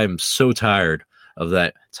 because I am so tired of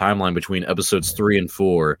that timeline between episodes 3 and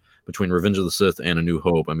 4, between Revenge of the Sith and A New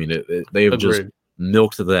Hope. I mean, they have just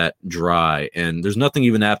milked that dry, and there's nothing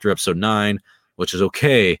even after episode 9, which is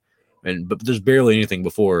okay, but there's barely anything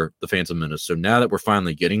before the Phantom Menace. So now that we're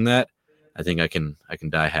finally getting that, I think I can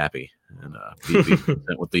die happy and be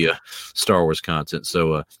content with the Star Wars content.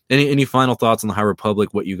 So any final thoughts on the High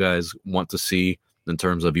Republic? What you guys want to see in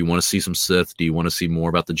terms of, you want to see some Sith? Do you want to see more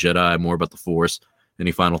about the Jedi, more about the Force?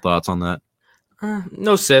 Any final thoughts on that?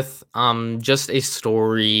 No Sith. Just a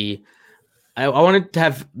story. I want it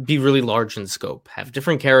to be really large in scope. Have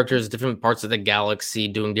different characters, different parts of the galaxy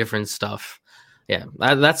doing different stuff. Yeah,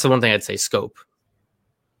 that's the one thing I'd say. Scope.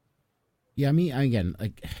 Yeah, I mean, again,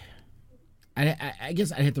 like, I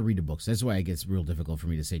guess I'd have to read the books. That's why it gets real difficult for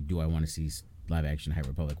me to say, do I want to see live action High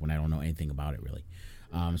Republic when I don't know anything about it, really.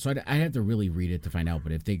 So I'd have to really read it to find out.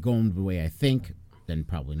 But if they go the way I think, then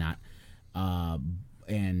probably not.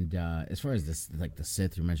 and as far as this, like the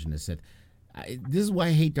Sith, you mentioned the Sith. This is why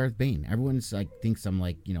I hate Darth Bane. Everyone's like thinks I'm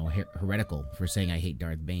like heretical for saying I hate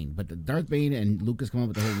Darth Bane, but the Darth Bane and Lucas come up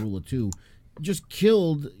with the whole rule of two, just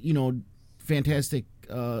killed fantastic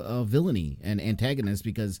villainy and antagonists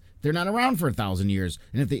because they're not around for 1,000 years,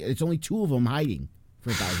 and if it's only two of them hiding for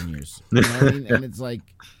 1,000 years, you know what I mean? And it's like,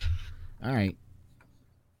 all right.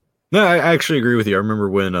 No, I actually agree with you. I remember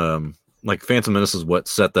when like Phantom Menace is what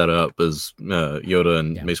set that up, is Yoda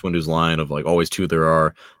and Mace Windu's line of like always two there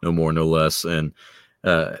are, no more, no less. And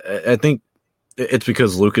I think it's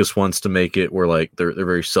because Lucas wants to make it where like they're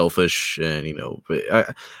very selfish, and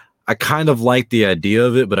I kind of like the idea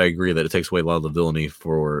of it, but I agree that it takes away a lot of the villainy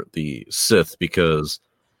for the Sith, because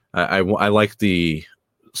I like the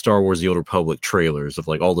Star Wars The Old Republic trailers of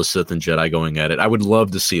like all the Sith and Jedi going at it. I would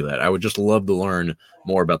love to see that. I would just love to learn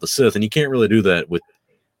more about the Sith, and you can't really do that with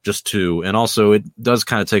just two. And also it does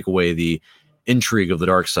kind of take away the intrigue of the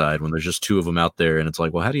dark side when there's just two of them out there, and it's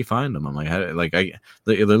like, well, how do you find them? I'm like, they're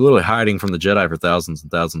literally hiding from the Jedi for thousands and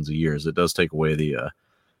thousands of years. It does take away the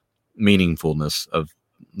meaningfulness of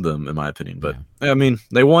them, in my opinion. But I mean,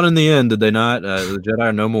 they won in the end, did they not? The Jedi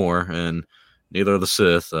are no more, and neither are the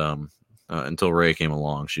Sith. Until Rey came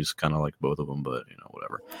along, she's kind of like both of them, but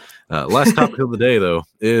whatever. Last topic of the day, though,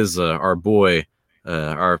 is our boy,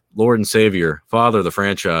 our Lord and Savior, father of the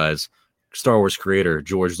franchise, Star Wars creator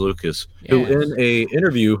George Lucas, who in a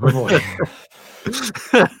interview,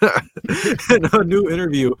 in a new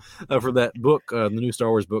interview for that book, the new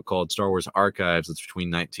Star Wars book called Star Wars Archives, it's between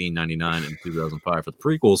 1999 and 2005 for the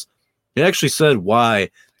prequels. He actually said why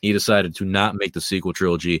he decided to not make the sequel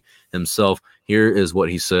trilogy himself. Here is what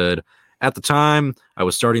he said. At the time, I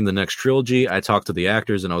was starting the next trilogy. I talked to the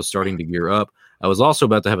actors, and I was starting to gear up. I was also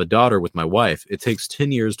about to have a daughter with my wife. It takes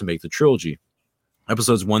 10 years to make the trilogy.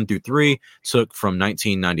 Episodes 1 through 3 took from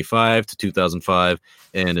 1995 to 2005,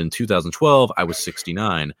 and in 2012, I was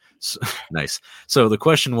 69. So, nice. So the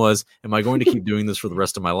question was, am I going to keep doing this for the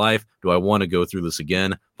rest of my life? Do I want to go through this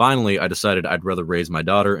again? Finally, I decided I'd rather raise my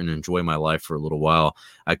daughter and enjoy my life for a little while.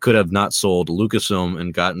 I could have not sold Lucasfilm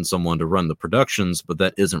and gotten someone to run the productions, but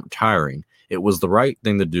that isn't retiring. It was the right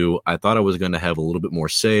thing to do. I thought I was going to have a little bit more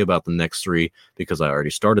say about the next three because I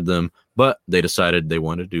already started them, but they decided they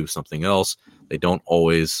wanted to do something else. They don't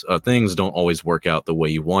always, things don't always work out the way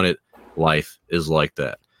you want it. Life is like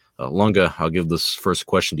that. Lunga, I'll give this first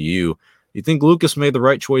question to you. You think Lucas made the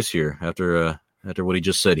right choice here after what he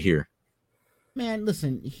just said here? Man,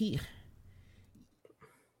 listen, he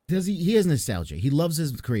has nostalgia. He loves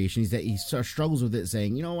his creation. He struggles with it,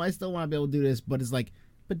 saying, I still want to be able to do this, but it's like,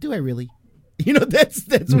 but do I really? That's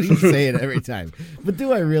what he's saying every time. But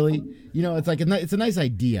do I really? It's like it's a nice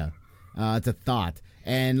idea. It's a thought,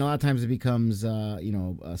 and a lot of times it becomes a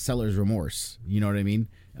seller's remorse. You know what I mean?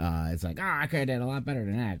 It's like, I could have done a lot better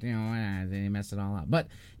than that. They messed it all up. But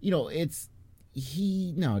dude,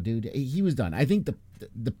 he was done. I think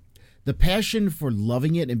the passion for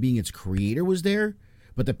loving it and being its creator was there,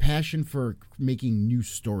 but the passion for making new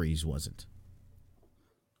stories wasn't.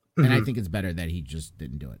 Mm-hmm. And I think it's better that he just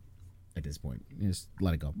didn't do it at this point. Just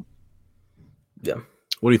let it go. Yeah.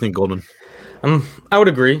 What do you think, Goldman? I would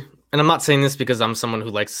agree. And I'm not saying this because I'm someone who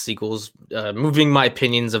likes sequels. Moving my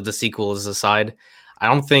opinions of the sequels aside, I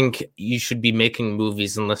don't think you should be making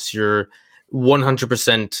movies unless you're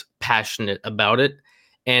 100% passionate about it.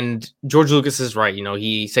 And George Lucas is right.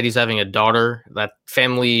 He said he's having a daughter. That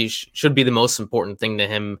family should be the most important thing to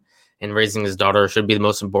him, and raising his daughter should be the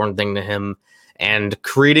most important thing to him. And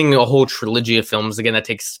creating a whole trilogy of films, again, that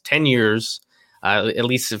takes 10 years, at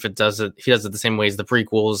least if he does it the same way as the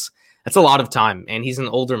prequels. That's a lot of time, and he's an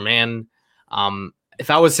older man. If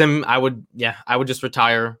I was him, I would just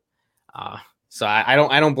retire. So I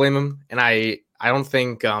don't blame him, and I don't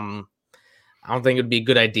think it would be a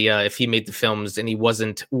good idea if he made the films and he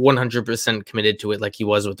wasn't 100% committed to it like he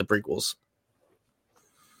was with the prequels.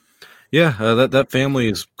 Yeah, that family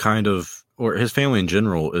is kind of, or his family in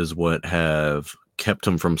general, is what have kept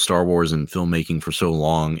him from Star Wars and filmmaking for so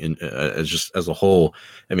long. And as a whole,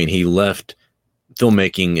 I mean, he left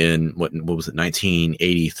filmmaking in what was it,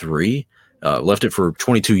 1983. Left it for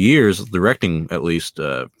 22 years, directing at least,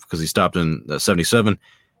 because he stopped in 77.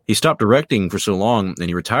 He stopped directing for so long, and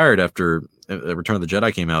he retired after Return of the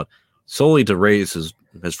Jedi came out, solely to raise his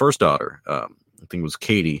first daughter. I think it was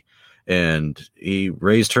Katie, and he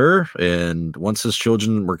raised her. And once his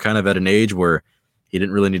children were kind of at an age where he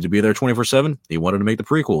didn't really need to be there 24/7, he wanted to make the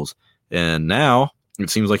prequels. And now it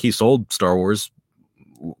seems like he sold Star Wars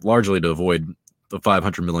largely to avoid the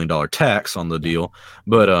 $500 million tax on the deal,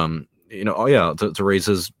 but to raise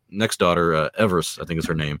his next daughter, Everest, I think is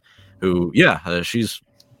her name, who, she's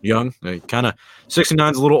young, kind of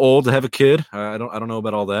 69 is a little old to have a kid. I don't know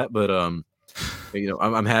about all that, but I'm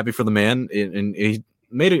happy for the man, and he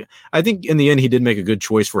made it. I think in the end, he did make a good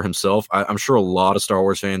choice for himself. I'm sure a lot of Star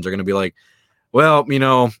Wars fans are going to be like, well,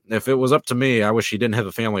 if it was up to me, I wish he didn't have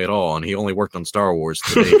a family at all, and he only worked on Star Wars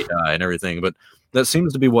the day he died and everything. But that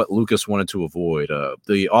seems to be what Lucas wanted to avoid.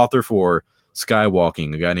 The author for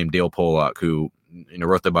Skywalking, a guy named Dale Pollock, who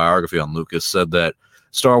wrote the biography on Lucas, said that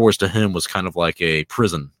Star Wars to him was kind of like a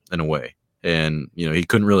prison in a way, and he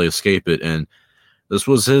couldn't really escape it. And this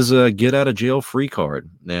was his get out of jail free card.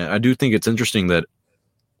 And I do think it's interesting that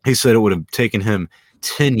he said it would have taken him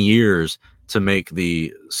 10 years to make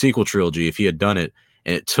the sequel trilogy if he had done it,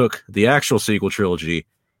 and it took the actual sequel trilogy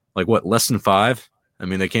less than 5. I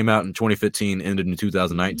mean, they came out in 2015, ended in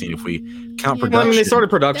 2019. If we count production, well, I mean, they started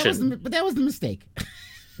production, but that was the mistake.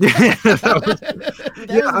 But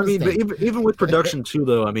even with production too,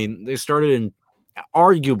 though, I mean, they started in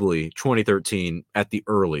arguably 2013 at the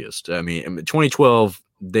earliest. I mean, 2012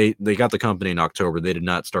 they got the company in October. They did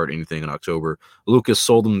not start anything in October. Lucas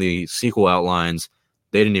sold them the sequel outlines.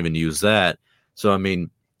 They didn't even use that. So I mean,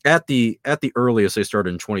 at the earliest, they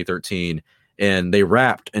started in 2013, and they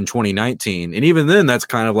wrapped in 2019. And even then, that's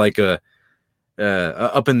kind of like a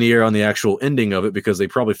up in the air on the actual ending of it, because they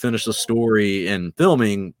probably finished the story and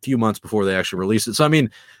filming a few months before they actually released it. So I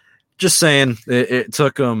mean, just saying, it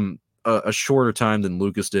took them a shorter time than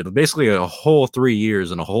Lucas did. Basically, a whole 3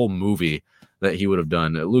 years and a whole movie that he would have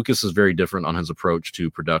done. Lucas is very different on his approach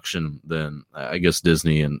to production than I guess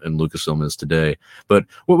Disney and Lucasfilm is today. But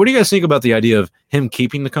what do you guys think about the idea of him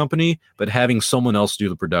keeping the company, but having someone else do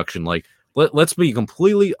the production? Like, let's be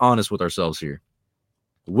completely honest with ourselves here.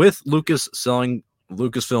 With Lucas selling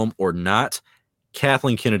Lucasfilm or not,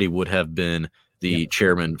 Kathleen Kennedy would have been the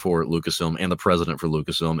chairman for Lucasfilm and the president for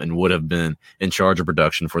Lucasfilm, and would have been in charge of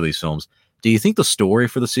production for these films. Do you think the story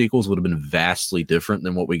for the sequels would have been vastly different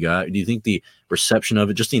than what we got? Do you think the reception of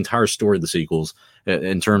it, just the entire story of the sequels,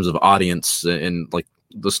 in terms of audience and like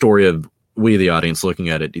the story of we, the audience, looking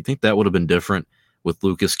at it, do you think that would have been different with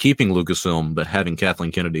Lucas keeping Lucasfilm but having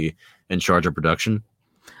Kathleen Kennedy in charge of production?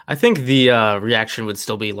 I think the reaction would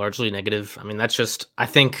still be largely negative. I mean, I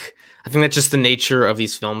think that's just the nature of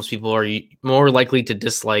these films. People are more likely to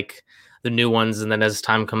dislike the new ones, and then as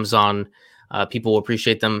time comes on, people will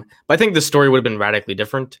appreciate them. But I think the story would have been radically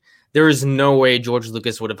different. There is no way George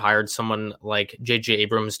Lucas would have hired someone like J.J.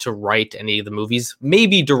 Abrams to write any of the movies.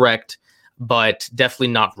 Maybe direct, but definitely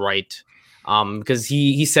not write. Because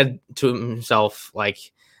he said to himself, like,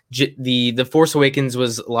 the Force Awakens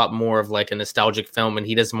was a lot more of like a nostalgic film, and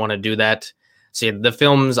he doesn't want to do that. So yeah, the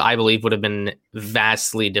films, I believe, would have been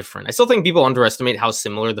vastly different. I still think people underestimate how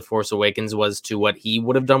similar The Force Awakens was to what he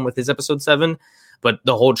would have done with his Episode 7. But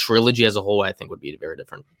the whole trilogy as a whole, I think, would be very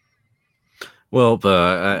different. Well,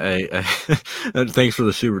 I thanks for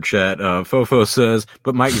the super chat. Fofo says,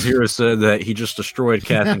 but Mike Zero said that he just destroyed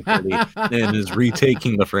Kathleen Kennedy and is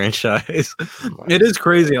retaking the franchise. It is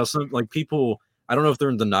crazy how some people, I don't know if they're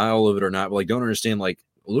in denial of it or not, but don't understand.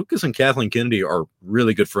 Lucas and Kathleen Kennedy are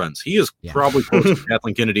really good friends. He is probably closer to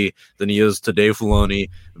Kathleen Kennedy than he is to Dave Filoni,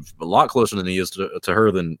 a lot closer than he is to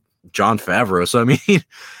her than Jon Favreau. So I mean,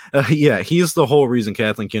 he's the whole reason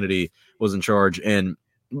Kathleen Kennedy was in charge. And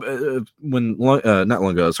Goldman,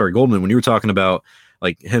 when you were talking about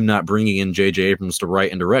him not bringing in J.J. Abrams to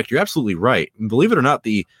write and direct, you're absolutely right. And believe it or not,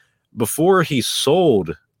 before he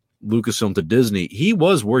sold Lucasfilm to Disney, he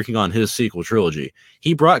was working on his sequel trilogy.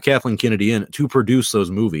 He brought Kathleen Kennedy in to produce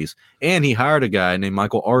those movies, and he hired a guy named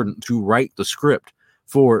Michael Arden to write the script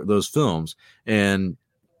for those films. And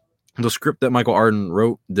the script that Michael Arden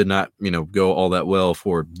wrote did not, go all that well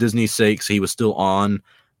for Disney's sakes. He was still on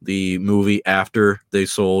the movie after they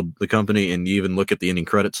sold the company, and you even look at the ending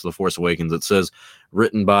credits of The Force Awakens, it says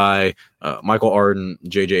written by Michael Arden,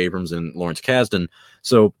 J.J. Abrams, and Lawrence Kasdan.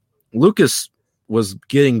 So Lucas was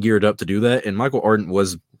getting geared up to do that, and Michael Arden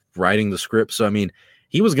was writing the script. So, I mean,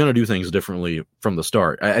 he was going to do things differently from the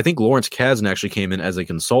start. I think Lawrence Kasdan actually came in as a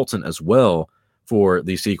consultant as well for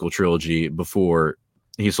the sequel trilogy before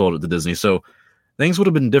he sold it to Disney. So things would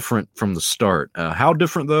have been different from the start. How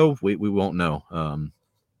different, though, we won't know.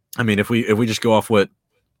 I mean, if we just go off what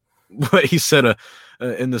he said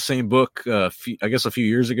in the same book, I guess a few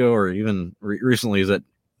years ago, or even recently, is that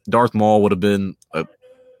Darth Maul would have been a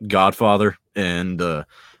godfather, and the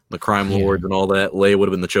crime lords and all that. Leia would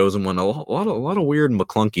have been the chosen one. A lot of weird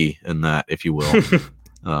McClunky in that, if you will.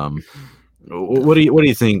 What do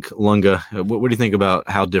you think, Lunga? What do you think about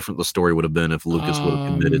how different the story would have been if Lucas would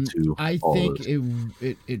have committed to I all think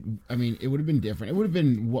this? it I mean it would have been different. It would have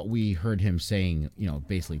been what we heard him saying,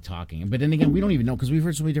 basically talking. But then again, we don't even know because we've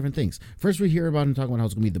heard so many different things. First, we hear about him talking about how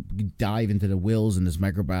it's going to be the dive into the wills in this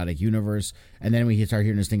microbiotic universe, and then we start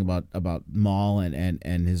hearing this thing about Maul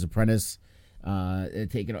and his apprentice.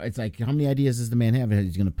 Taking it's like how many ideas does the man have?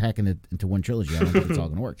 He's going to pack into one trilogy. I don't think it's all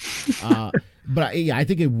going to work. But I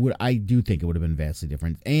think it would. I do think it would have been vastly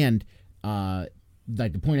different. And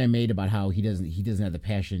like the point I made about how he doesn't have the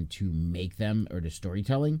passion to make them or the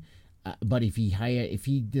storytelling. But if he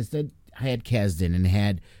just had Kasdan and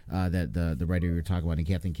had the writer you were talking about and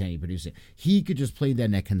Kathleen Kennedy produce it, he could just play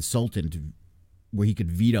then that consultant where he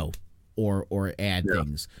could veto or add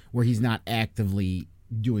things where he's not actively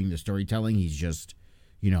doing the storytelling. He's just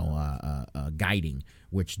guiding,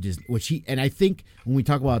 which he, and I think when we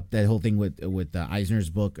talk about that whole thing with Eisner's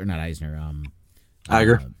book, or not Eisner,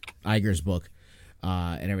 Iger's book,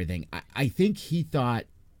 and everything, I think he thought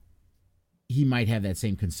he might have that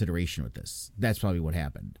same consideration with this. That's probably what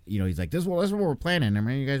happened. He's like, this is what we're planning. I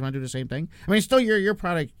mean, you guys want to do the same thing? I mean, it's still your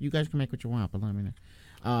product. You guys can make what you want, but let me know.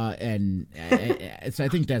 So I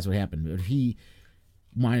think that's what happened. But he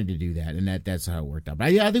wanted to do that, and that's how it worked out. But I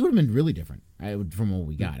think it would have been really different from what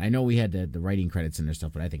we got. I know we had the writing credits and their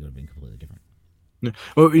stuff, but I think it would have been completely different.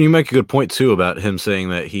 Well, you make a good point too about him saying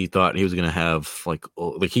that he thought he was going to have like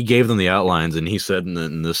he gave them the outlines, and he said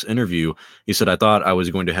in this interview, he said, I thought I was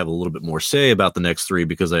going to have a little bit more say about the next three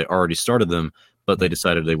because I already started them, but they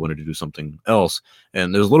decided they wanted to do something else.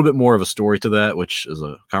 And there's a little bit more of a story to that, which is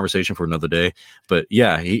a conversation for another day. But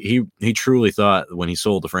yeah, he truly thought when he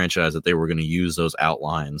sold the franchise that they were going to use those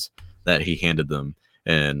outlines that he handed them.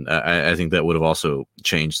 And I think that would have also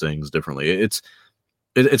changed things differently.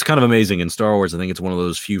 It's kind of amazing in Star Wars. I think it's one of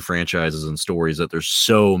those few franchises and stories that there's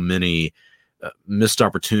so many missed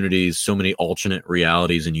opportunities, so many alternate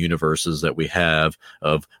realities and universes that we have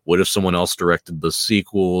of what if someone else directed the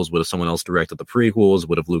sequels? What if someone else directed the prequels?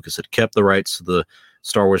 What if Lucas had kept the rights to the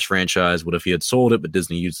Star Wars franchise? What if he had sold it, but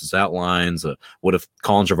Disney used his outlines? What if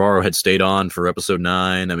Colin Trevorrow had stayed on for episode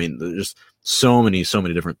 9? I mean, there's just so many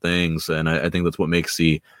different things. And I think that's what makes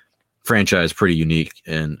the franchise pretty unique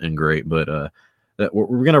and great. But, we're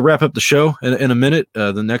going to wrap up the show in a minute.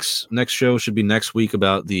 The next show should be next week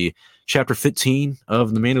about the chapter 15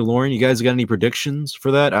 of The Mandalorian. You guys got any predictions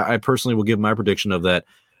for that? I personally will give my prediction of that.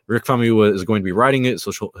 Rick Famuyiwa is going to be writing it,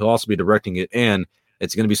 so he'll also be directing it, and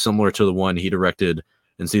it's going to be similar to the one he directed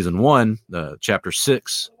in season 1, chapter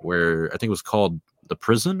 6, where I think it was called The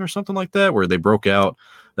Prison or something like that, where they broke out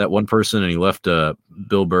that one person and he left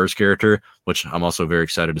Bill Burr's character, which I'm also very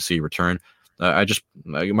excited to see return.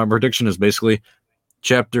 My prediction is basically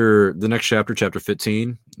the next chapter, chapter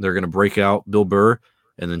 15, they're going to break out Bill Burr,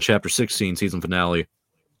 and then chapter 16, season finale,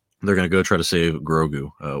 they're going to go try to save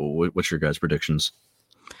Grogu. What's your guys' predictions?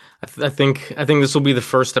 I think this will be the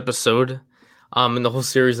first episode in the whole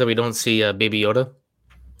series that we don't see Baby Yoda.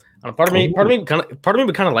 Part of me would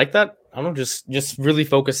kind of like that. I don't know, just really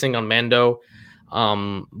focusing on Mando.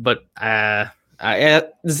 But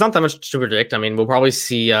there's not that much to predict. I mean, we'll probably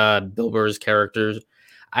see Bill Burr's characters.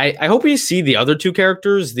 I hope we see the other two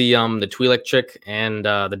characters, the Twi'lek chick and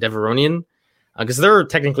the Devaronian, because they're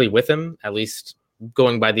technically with him, at least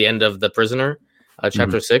going by the end of The Prisoner,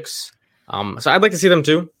 chapter 6. So I'd like to see them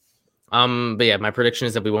too. But yeah, my prediction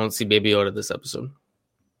is that we won't see Baby Yoda this episode.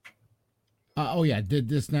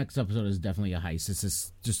 This next episode is definitely a heist.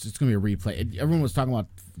 It's going to be a replay. Everyone was talking about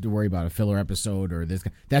to worry about a filler episode or this.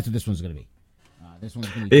 That's what this one's going to be. This one's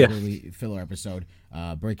going to be a completely filler episode,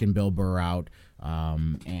 breaking Bill Burr out,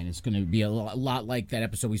 and it's going to be a lot like that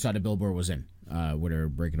episode we saw that Bill Burr was in, where they're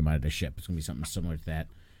breaking him out of the ship. It's going to be something similar to that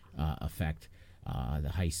effect, the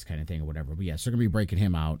heist kind of thing or whatever. But so they're going to be breaking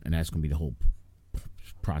him out, and that's going to be the whole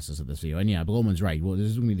process of this video. And yeah, Blowman's right. Well, this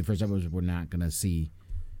is going to be the first episode we're not going to see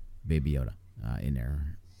Baby Yoda in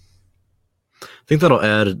there. I think that'll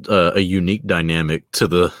add a unique dynamic to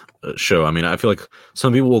the show. I mean, I feel like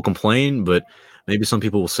some people will complain, but maybe some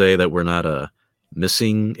people will say that we're not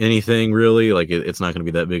missing anything really. Like it's not going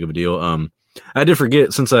to be that big of a deal. I did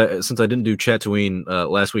forget since I didn't do Tatooine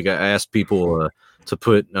last week. I asked people to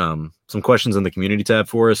put some questions in the community tab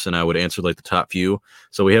for us, and I would answer like the top few.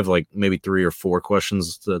 So we have like maybe 3 or 4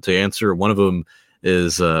 questions to answer. One of them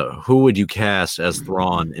is who would you cast as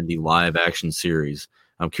Thrawn in the live action series?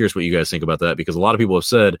 I'm curious what you guys think about that, because a lot of people have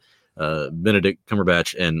said Benedict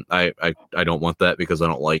Cumberbatch, and I don't want that because I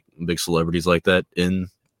don't like big celebrities like that in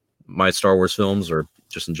my Star Wars films or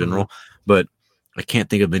just in general. But I can't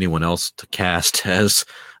think of anyone else to cast as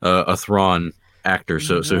a Thrawn actor.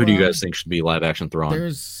 So who do you guys think should be live action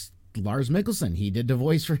Thrawn? Lars Mikkelsen. He did the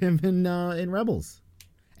voice for him in Rebels,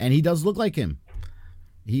 and he does look like him.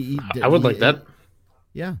 I would like that.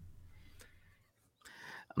 Yeah.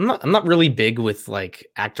 I'm not really big with like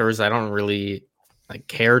actors. I don't really like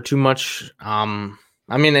care too much.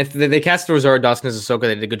 I mean, if they cast Rosario Dawson as Ahsoka,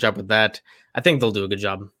 they did a good job with that. I think they'll do a good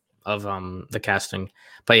job of the casting.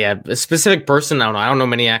 But yeah, a specific person, I don't know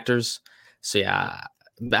many actors. So yeah,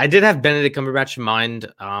 I did have Benedict Cumberbatch in mind.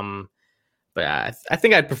 But I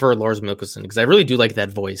think I'd prefer Lars Mikkelsen because I really do like that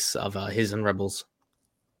voice of his in Rebels.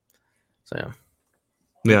 So yeah.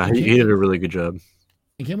 Yeah, he did a really good job.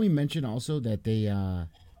 And can we mention also that they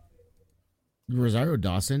Rosario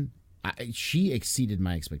Dawson, she exceeded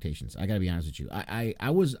my expectations. I gotta be honest with you. I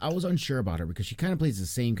was unsure about her because she kind of plays the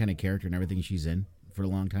same kind of character in everything she's in for a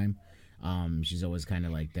long time. She's always kind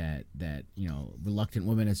of like that reluctant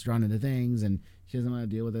woman that's drawn into things, and she doesn't want to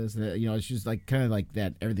deal with this. She's like kind of like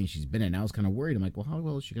that. Everything she's been in. I was kind of worried. I'm like, well, how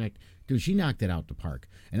well is she gonna? Dude, she knocked it out the park.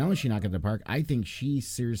 And not only she knocked it out the park, I think she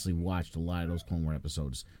seriously watched a lot of those Clone Wars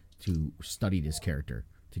episodes to study this character,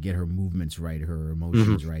 to get her movements right, her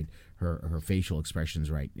emotions right, her facial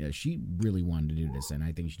expressions right. Yeah, she really wanted to do this, and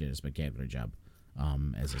I think she did a spectacular job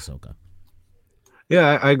as Ahsoka.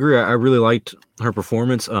 Yeah, I agree. I really liked her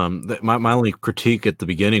performance. My only critique at the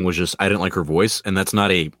beginning was just I didn't like her voice, and that's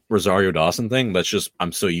not a Rosario Dawson thing. That's just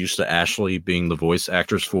I'm so used to Ashley being the voice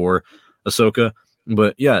actress for Ahsoka.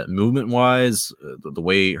 But yeah, movement wise, the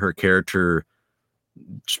way her character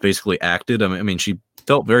just basically acted. I mean, she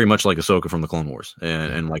felt very much like Ahsoka from the Clone Wars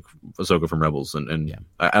and like Ahsoka from Rebels, and yeah.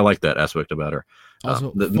 I like that aspect about her.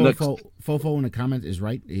 Also, Fofo in the comment is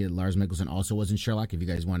right. Lars Mikkelsen also was in Sherlock. If you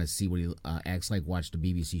guys want to see what he acts like, watch the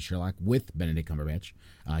BBC Sherlock with Benedict Cumberbatch.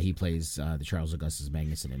 He plays the Charles Augustus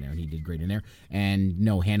Magnuson in there, and he did great in there. And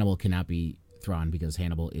no, Hannibal cannot be Thrawn because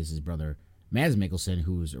Hannibal is his brother Mads Mikkelsen,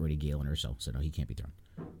 who's already Galen or so no, he can't be Thrawn.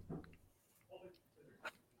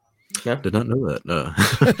 Yeah. Did not know that.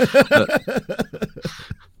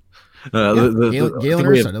 Galen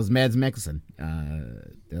Erso, that was Mads Mikkelsen.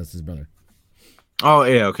 That was his brother. Oh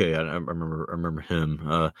yeah, okay. I remember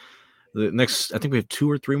him. The next, I think we have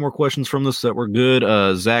 2 or 3 more questions from this that were good.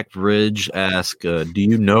 Zach Bridge asked, "Do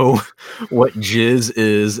you know what jizz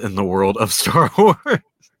is in the world of Star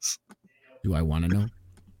Wars?" Do I want to know?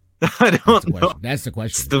 I don't know. That's the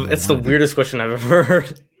question. It's the weirdest question I've ever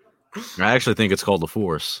heard. I actually think it's called the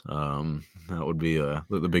Force. That would be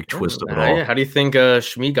the big twist of it all. Yeah. How do you think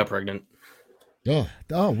Shmi got pregnant? Oh,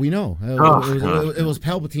 we know. It was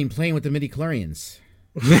Palpatine playing with the midichlorians.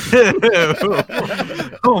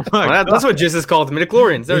 Oh my God. That's what jizz is called, the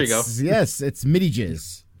midichlorians. There you go. Yes, it's midi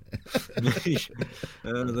jizz.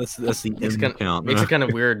 That's the count. Makes it kind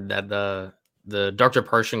of weird that the Dr.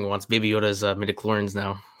 Pershing wants Baby Yoda's midichlorians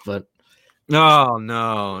now, but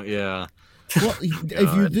no, yeah. Well,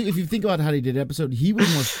 if you think about how they did the episode, he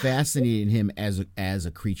was more fascinated in him as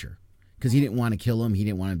a creature because he didn't want to kill him. He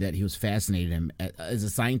didn't want him dead. He was fascinated in him as a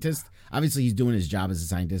scientist. Obviously, he's doing his job as a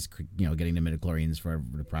scientist, getting the midichlorians for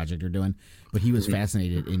the project they're doing. But he was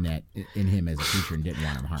fascinated in him as a creature and didn't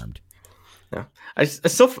want him harmed. Yeah, I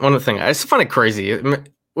still find it crazy. What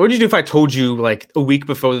would you do if I told you like a week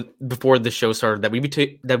before the show started that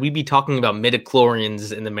we'd be talking about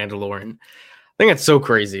midichlorians in the Mandalorian? I think it's so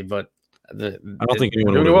crazy, but. I don't think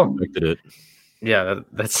anyone would have expected it. Yeah,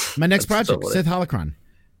 that's my next project, Sith Holocron.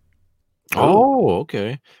 Oh,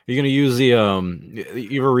 okay. You're gonna use the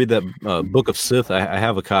you ever read that Book of Sith? I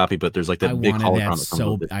have a copy, but there's like that big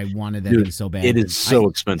holocron. I wanted that thing so bad. It is so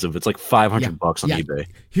expensive. It's like $500 on eBay.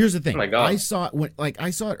 Here's the thing. Oh my God. I saw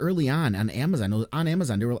it early on Amazon. On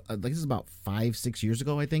Amazon, they were like this is about 5-6 years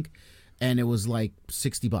ago, I think. And it was like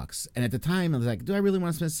 $60. And at the time, I was like, do I really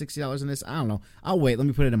want to spend $60 on this? I don't know. I'll wait. Let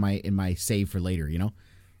me put it in my save for later,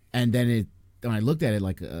 And then when I looked at it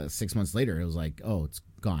like 6 months later, it was like, oh, it's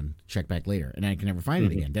gone. Check back later. And I can never find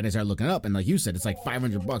it again. Then I started looking it up. And like you said, it's like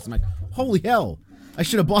 $500. I'm like, holy hell. I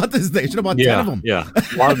should have bought this thing. I should have bought 10 of them. Yeah.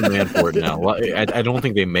 A lot of demand for it now. I don't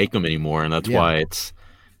think they make them anymore. And that's why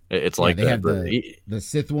it's like they had the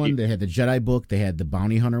Sith one. They had the Jedi book. They had the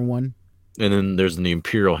Bounty Hunter one. And then there's the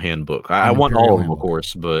Imperial Handbook. I want all of them, of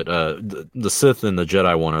course, but the Sith and the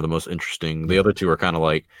Jedi one are the most interesting. The other two are kind of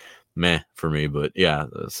like meh for me, but yeah,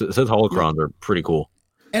 Sith holocrons are pretty cool.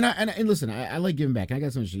 And listen, I like giving back. I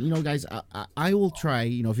got something, guys. I will try.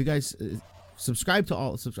 If you guys subscribe to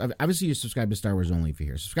all, obviously you subscribe to Star Wars Only if you're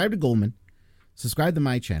here. Subscribe to Goldman, subscribe to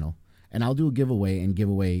my channel, and I'll do a giveaway and give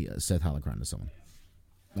away a Sith holocron to someone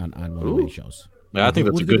on one of my shows. Yeah, I think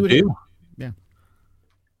that's a good deal. Yeah.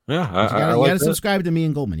 Yeah, you got to subscribe to me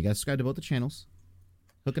and Goldman. You got to subscribe to both the channels.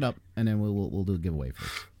 Hook it up, and then we'll do a giveaway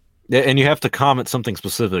first. Yeah, and you have to comment something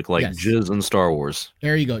specific like Yes. jizz in Star Wars.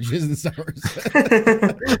 There you go. Jizz and Star Wars.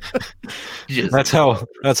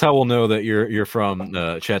 That's how we'll know that you're from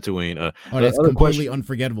Tatooine. That's completely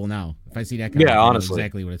unforgettable now. If I see that comment, Yeah, I know honestly.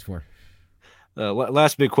 exactly what it's for.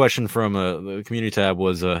 Last big question from the community tab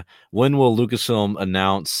was when will Lucasfilm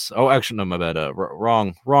announce? Oh, actually, no, my bad.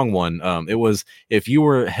 Wrong one. It was if you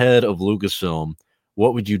were head of Lucasfilm,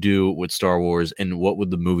 what would you do with Star Wars, and what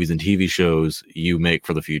would the movies and TV shows you make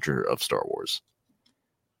for the future of Star Wars?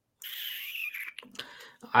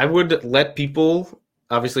 I would let people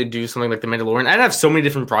obviously do something like The Mandalorian. I'd have so many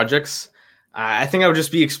different projects. I think I would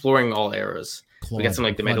just be exploring all eras. We got something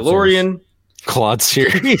like The Mandalorian. Claude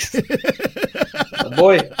series. Oh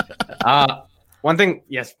boy. One thing,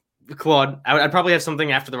 yes, Claude. I'd probably have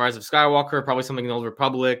something after The Rise of Skywalker, probably something in the Old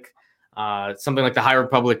Republic, something like the High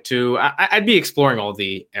Republic too. I'd be exploring all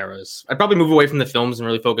the eras. I'd probably move away from the films and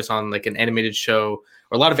really focus on like an animated show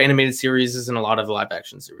or a lot of animated series and a lot of live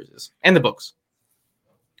action series and the books.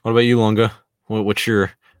 What about you, Lunga? What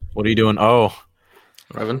are you doing? Oh,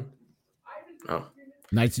 Revan. Oh,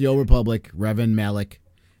 Knights of the Old Republic, Revan, Malik,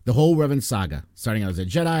 the whole Revan saga, starting out as a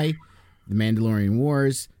Jedi, the Mandalorian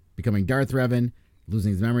Wars, becoming Darth Revan,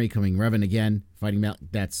 losing his memory, coming Revan again, fighting Malik.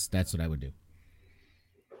 That's what I would do.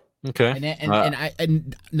 okay.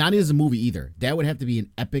 And not as a movie either. That would have to be an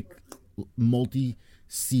epic,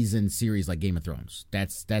 multi-season series like Game of Thrones.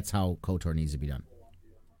 That's how KOTOR needs to be done.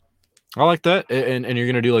 I like that, and you're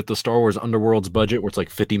gonna do like the Star Wars Underworld's budget, where it's like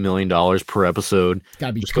 $50 million per episode. It's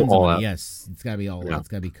gotta be Just tons go of all money. out. Yes, it's gotta be all. Yeah. It's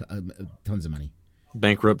gotta be tons of money.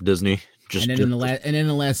 Bankrupt Disney. And then in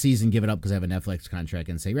the last season, give it up because I have a Netflix contract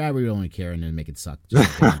and say, "Yeah, we don't really care," and then make it suck.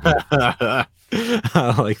 I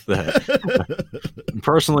like that.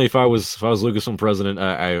 Personally, if I was Lucasfilm president,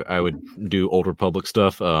 I would do Old Republic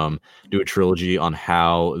stuff. Do a trilogy on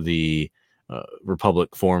how the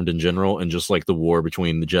Republic formed in general, and just like the war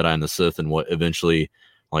between the Jedi and the Sith, and what eventually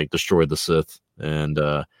like destroyed the Sith. And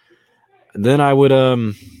then I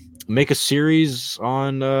would make a series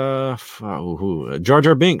on Jar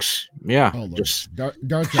Jar Binks. Yeah, just Darth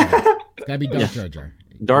Jar Jar. It's gotta be Darth Jar Jar.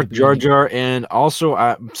 Darth Jar Jar. And also,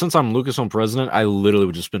 since I'm Lucasfilm president, I literally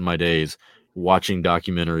would just spend my days watching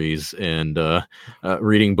documentaries and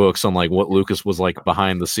reading books on like what Lucas was like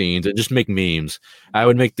behind the scenes, and just make memes. I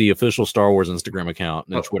would make the official Star Wars Instagram account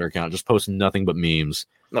and Twitter account, just post nothing but memes.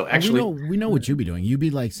 no, actually, we know what you'd be doing. You'd be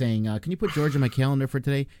like saying, "Can you put George on my calendar for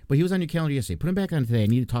today?" But he was on your calendar yesterday. Put him back on today. I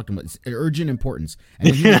need to talk to him. It's urgent importance. And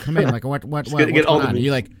then he would come in like, "What? What's going on?" And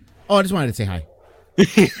you're like, "Oh, I just wanted to say hi."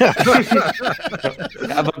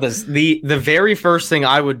 how about this? The very first thing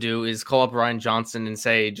I would do is call up Ryan Johnson and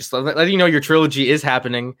say, just let you know your trilogy is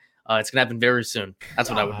happening. It's gonna happen very soon. That's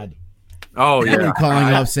what I would do. Oh And yeah, calling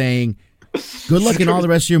him up saying, "Good luck in all the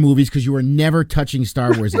rest of your movies because you are never touching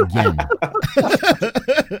Star Wars again."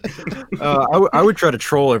 I would try to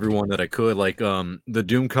troll everyone that I could, like the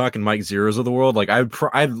Doomcock and Mike Zeros of the world. Like I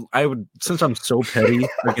would, since I'm so petty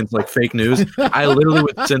against like fake news, I literally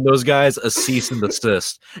would send those guys a cease and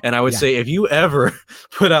desist, and I would say, if you ever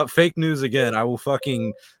put out fake news again, I will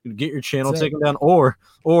fucking get your channel taken down, or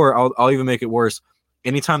I'll even make it worse.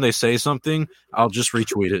 Anytime they say something, I'll just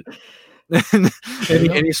retweet it.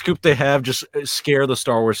 any scoop they have, just scare the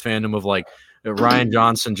Star Wars fandom of like Ryan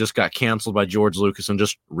Johnson just got canceled by George Lucas, and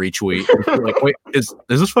just retweet. Like, wait, is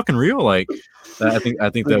this fucking real? Like, I think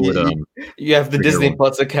that would. You have the Disney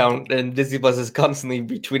Plus account, and Disney Plus is constantly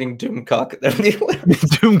retweeting Doomcock.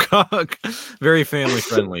 Doomcock, very family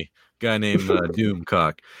friendly guy named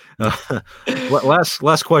Doomcock.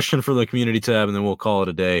 Last question for the community tab, and then we'll call it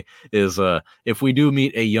a day. Is if we do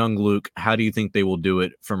meet a young Luke, how do you think they will do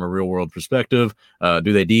it from a real world perspective?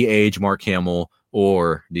 Do they de-age Mark Hamill,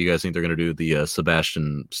 or do you guys think they're going to do the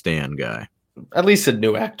Sebastian Stan guy? At least a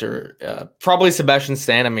new actor, probably Sebastian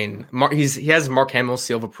Stan. I mean, he has Mark Hamill's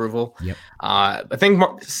seal of approval. Yep. I think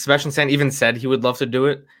Sebastian Stan even said he would love to do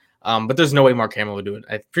it, but there's no way Mark Hamill would do it.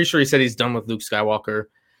 I'm pretty sure he said he's done with Luke Skywalker.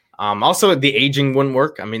 Also, the aging wouldn't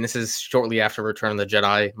work. I mean, this is shortly after Return of the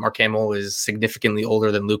Jedi. Mark Hamill is significantly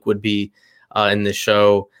older than Luke would be in this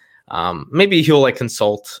show. Maybe he'll like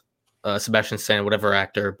consult Sebastian Stan, whatever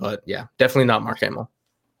actor, but yeah, definitely not Mark Hamill.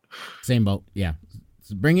 Same boat. Yeah.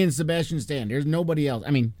 So bring in Sebastian Stan. There's nobody else.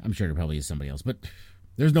 I mean, I'm sure there probably is somebody else, but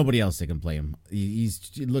there's nobody else that can play him. He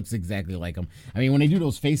looks exactly like him. I mean, when they do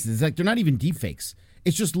those faces, it's like they're not even deep fakes.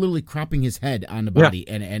 It's just literally cropping his head on the body,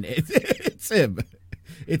 and it's him.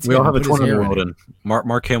 We all have a twin in the world, and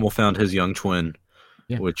Mark Hamill found his young twin,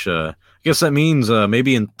 which I guess that means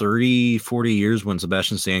maybe in 30, 40 years when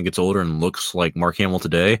Sebastian Stan gets older and looks like Mark Hamill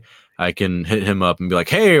today, I can hit him up and be like,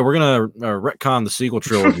 "Hey, we're gonna retcon the sequel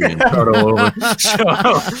trilogy and start all over." So,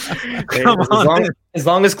 as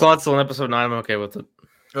long as Claude's still in episode 9, I'm okay with it.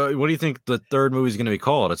 What do you think the third movie is going to be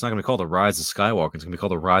called? It's not going to be called The Rise of Skywalker. It's going to be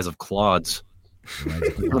called The Rise of Claudes.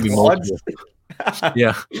 Claudes?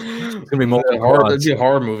 Yeah, it's going to be multiple. It'd be a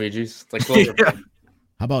horror movie. Jeez, like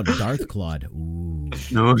How about Darth Claude? Ooh.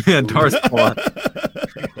 No, yeah, Darth Claude.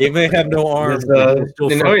 He may have no arms.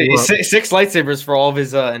 Six lightsabers for all of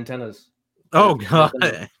his antennas. Oh god,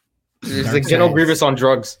 it's like General Grievous on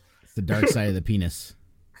drugs. It's the dark side of the penis.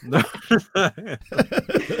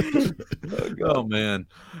 Oh man,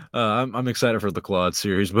 I'm excited for the Claude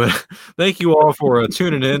series, but thank you all for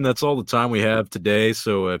tuning in. That's all the time we have today.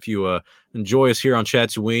 So if you enjoy us here on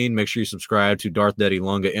Chatooine, make sure you subscribe to Darth Daddy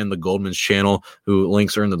Lunga and the Goldman's channel, who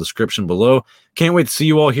links are in the description below. Can't wait to see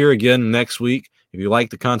you all here again next week. If you like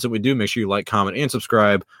the content we do, make sure you like, comment, and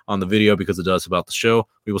subscribe on the video because it does help out the show.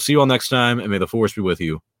 We will see you all next time, and may the Force be with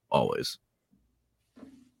you always.